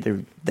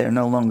either they're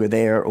no longer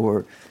there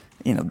or,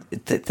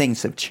 that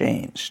things have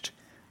changed.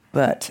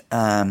 But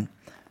I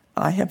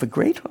have a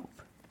great hope.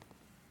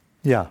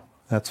 Yeah.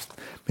 That's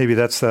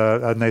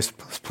a nice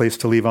place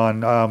to leave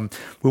on.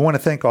 We want to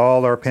thank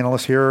all our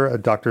panelists here,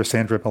 Dr.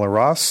 Sandra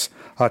Miller-Ross,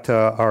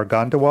 Atta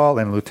Argandawal,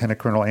 and Lieutenant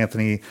Colonel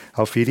Anthony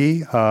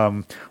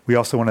Alfidi. We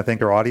also want to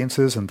thank our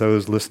audiences and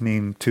those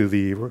listening to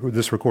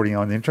this recording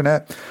on the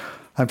internet.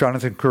 I'm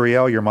Jonathan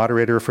Curiel, your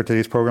moderator for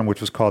today's program,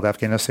 which was called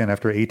Afghanistan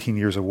After 18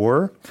 Years of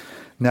War.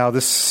 Now,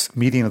 this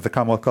meeting of the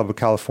Commonwealth Club of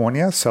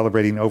California,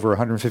 celebrating over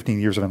 115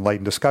 years of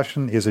enlightened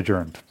discussion, is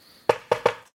adjourned.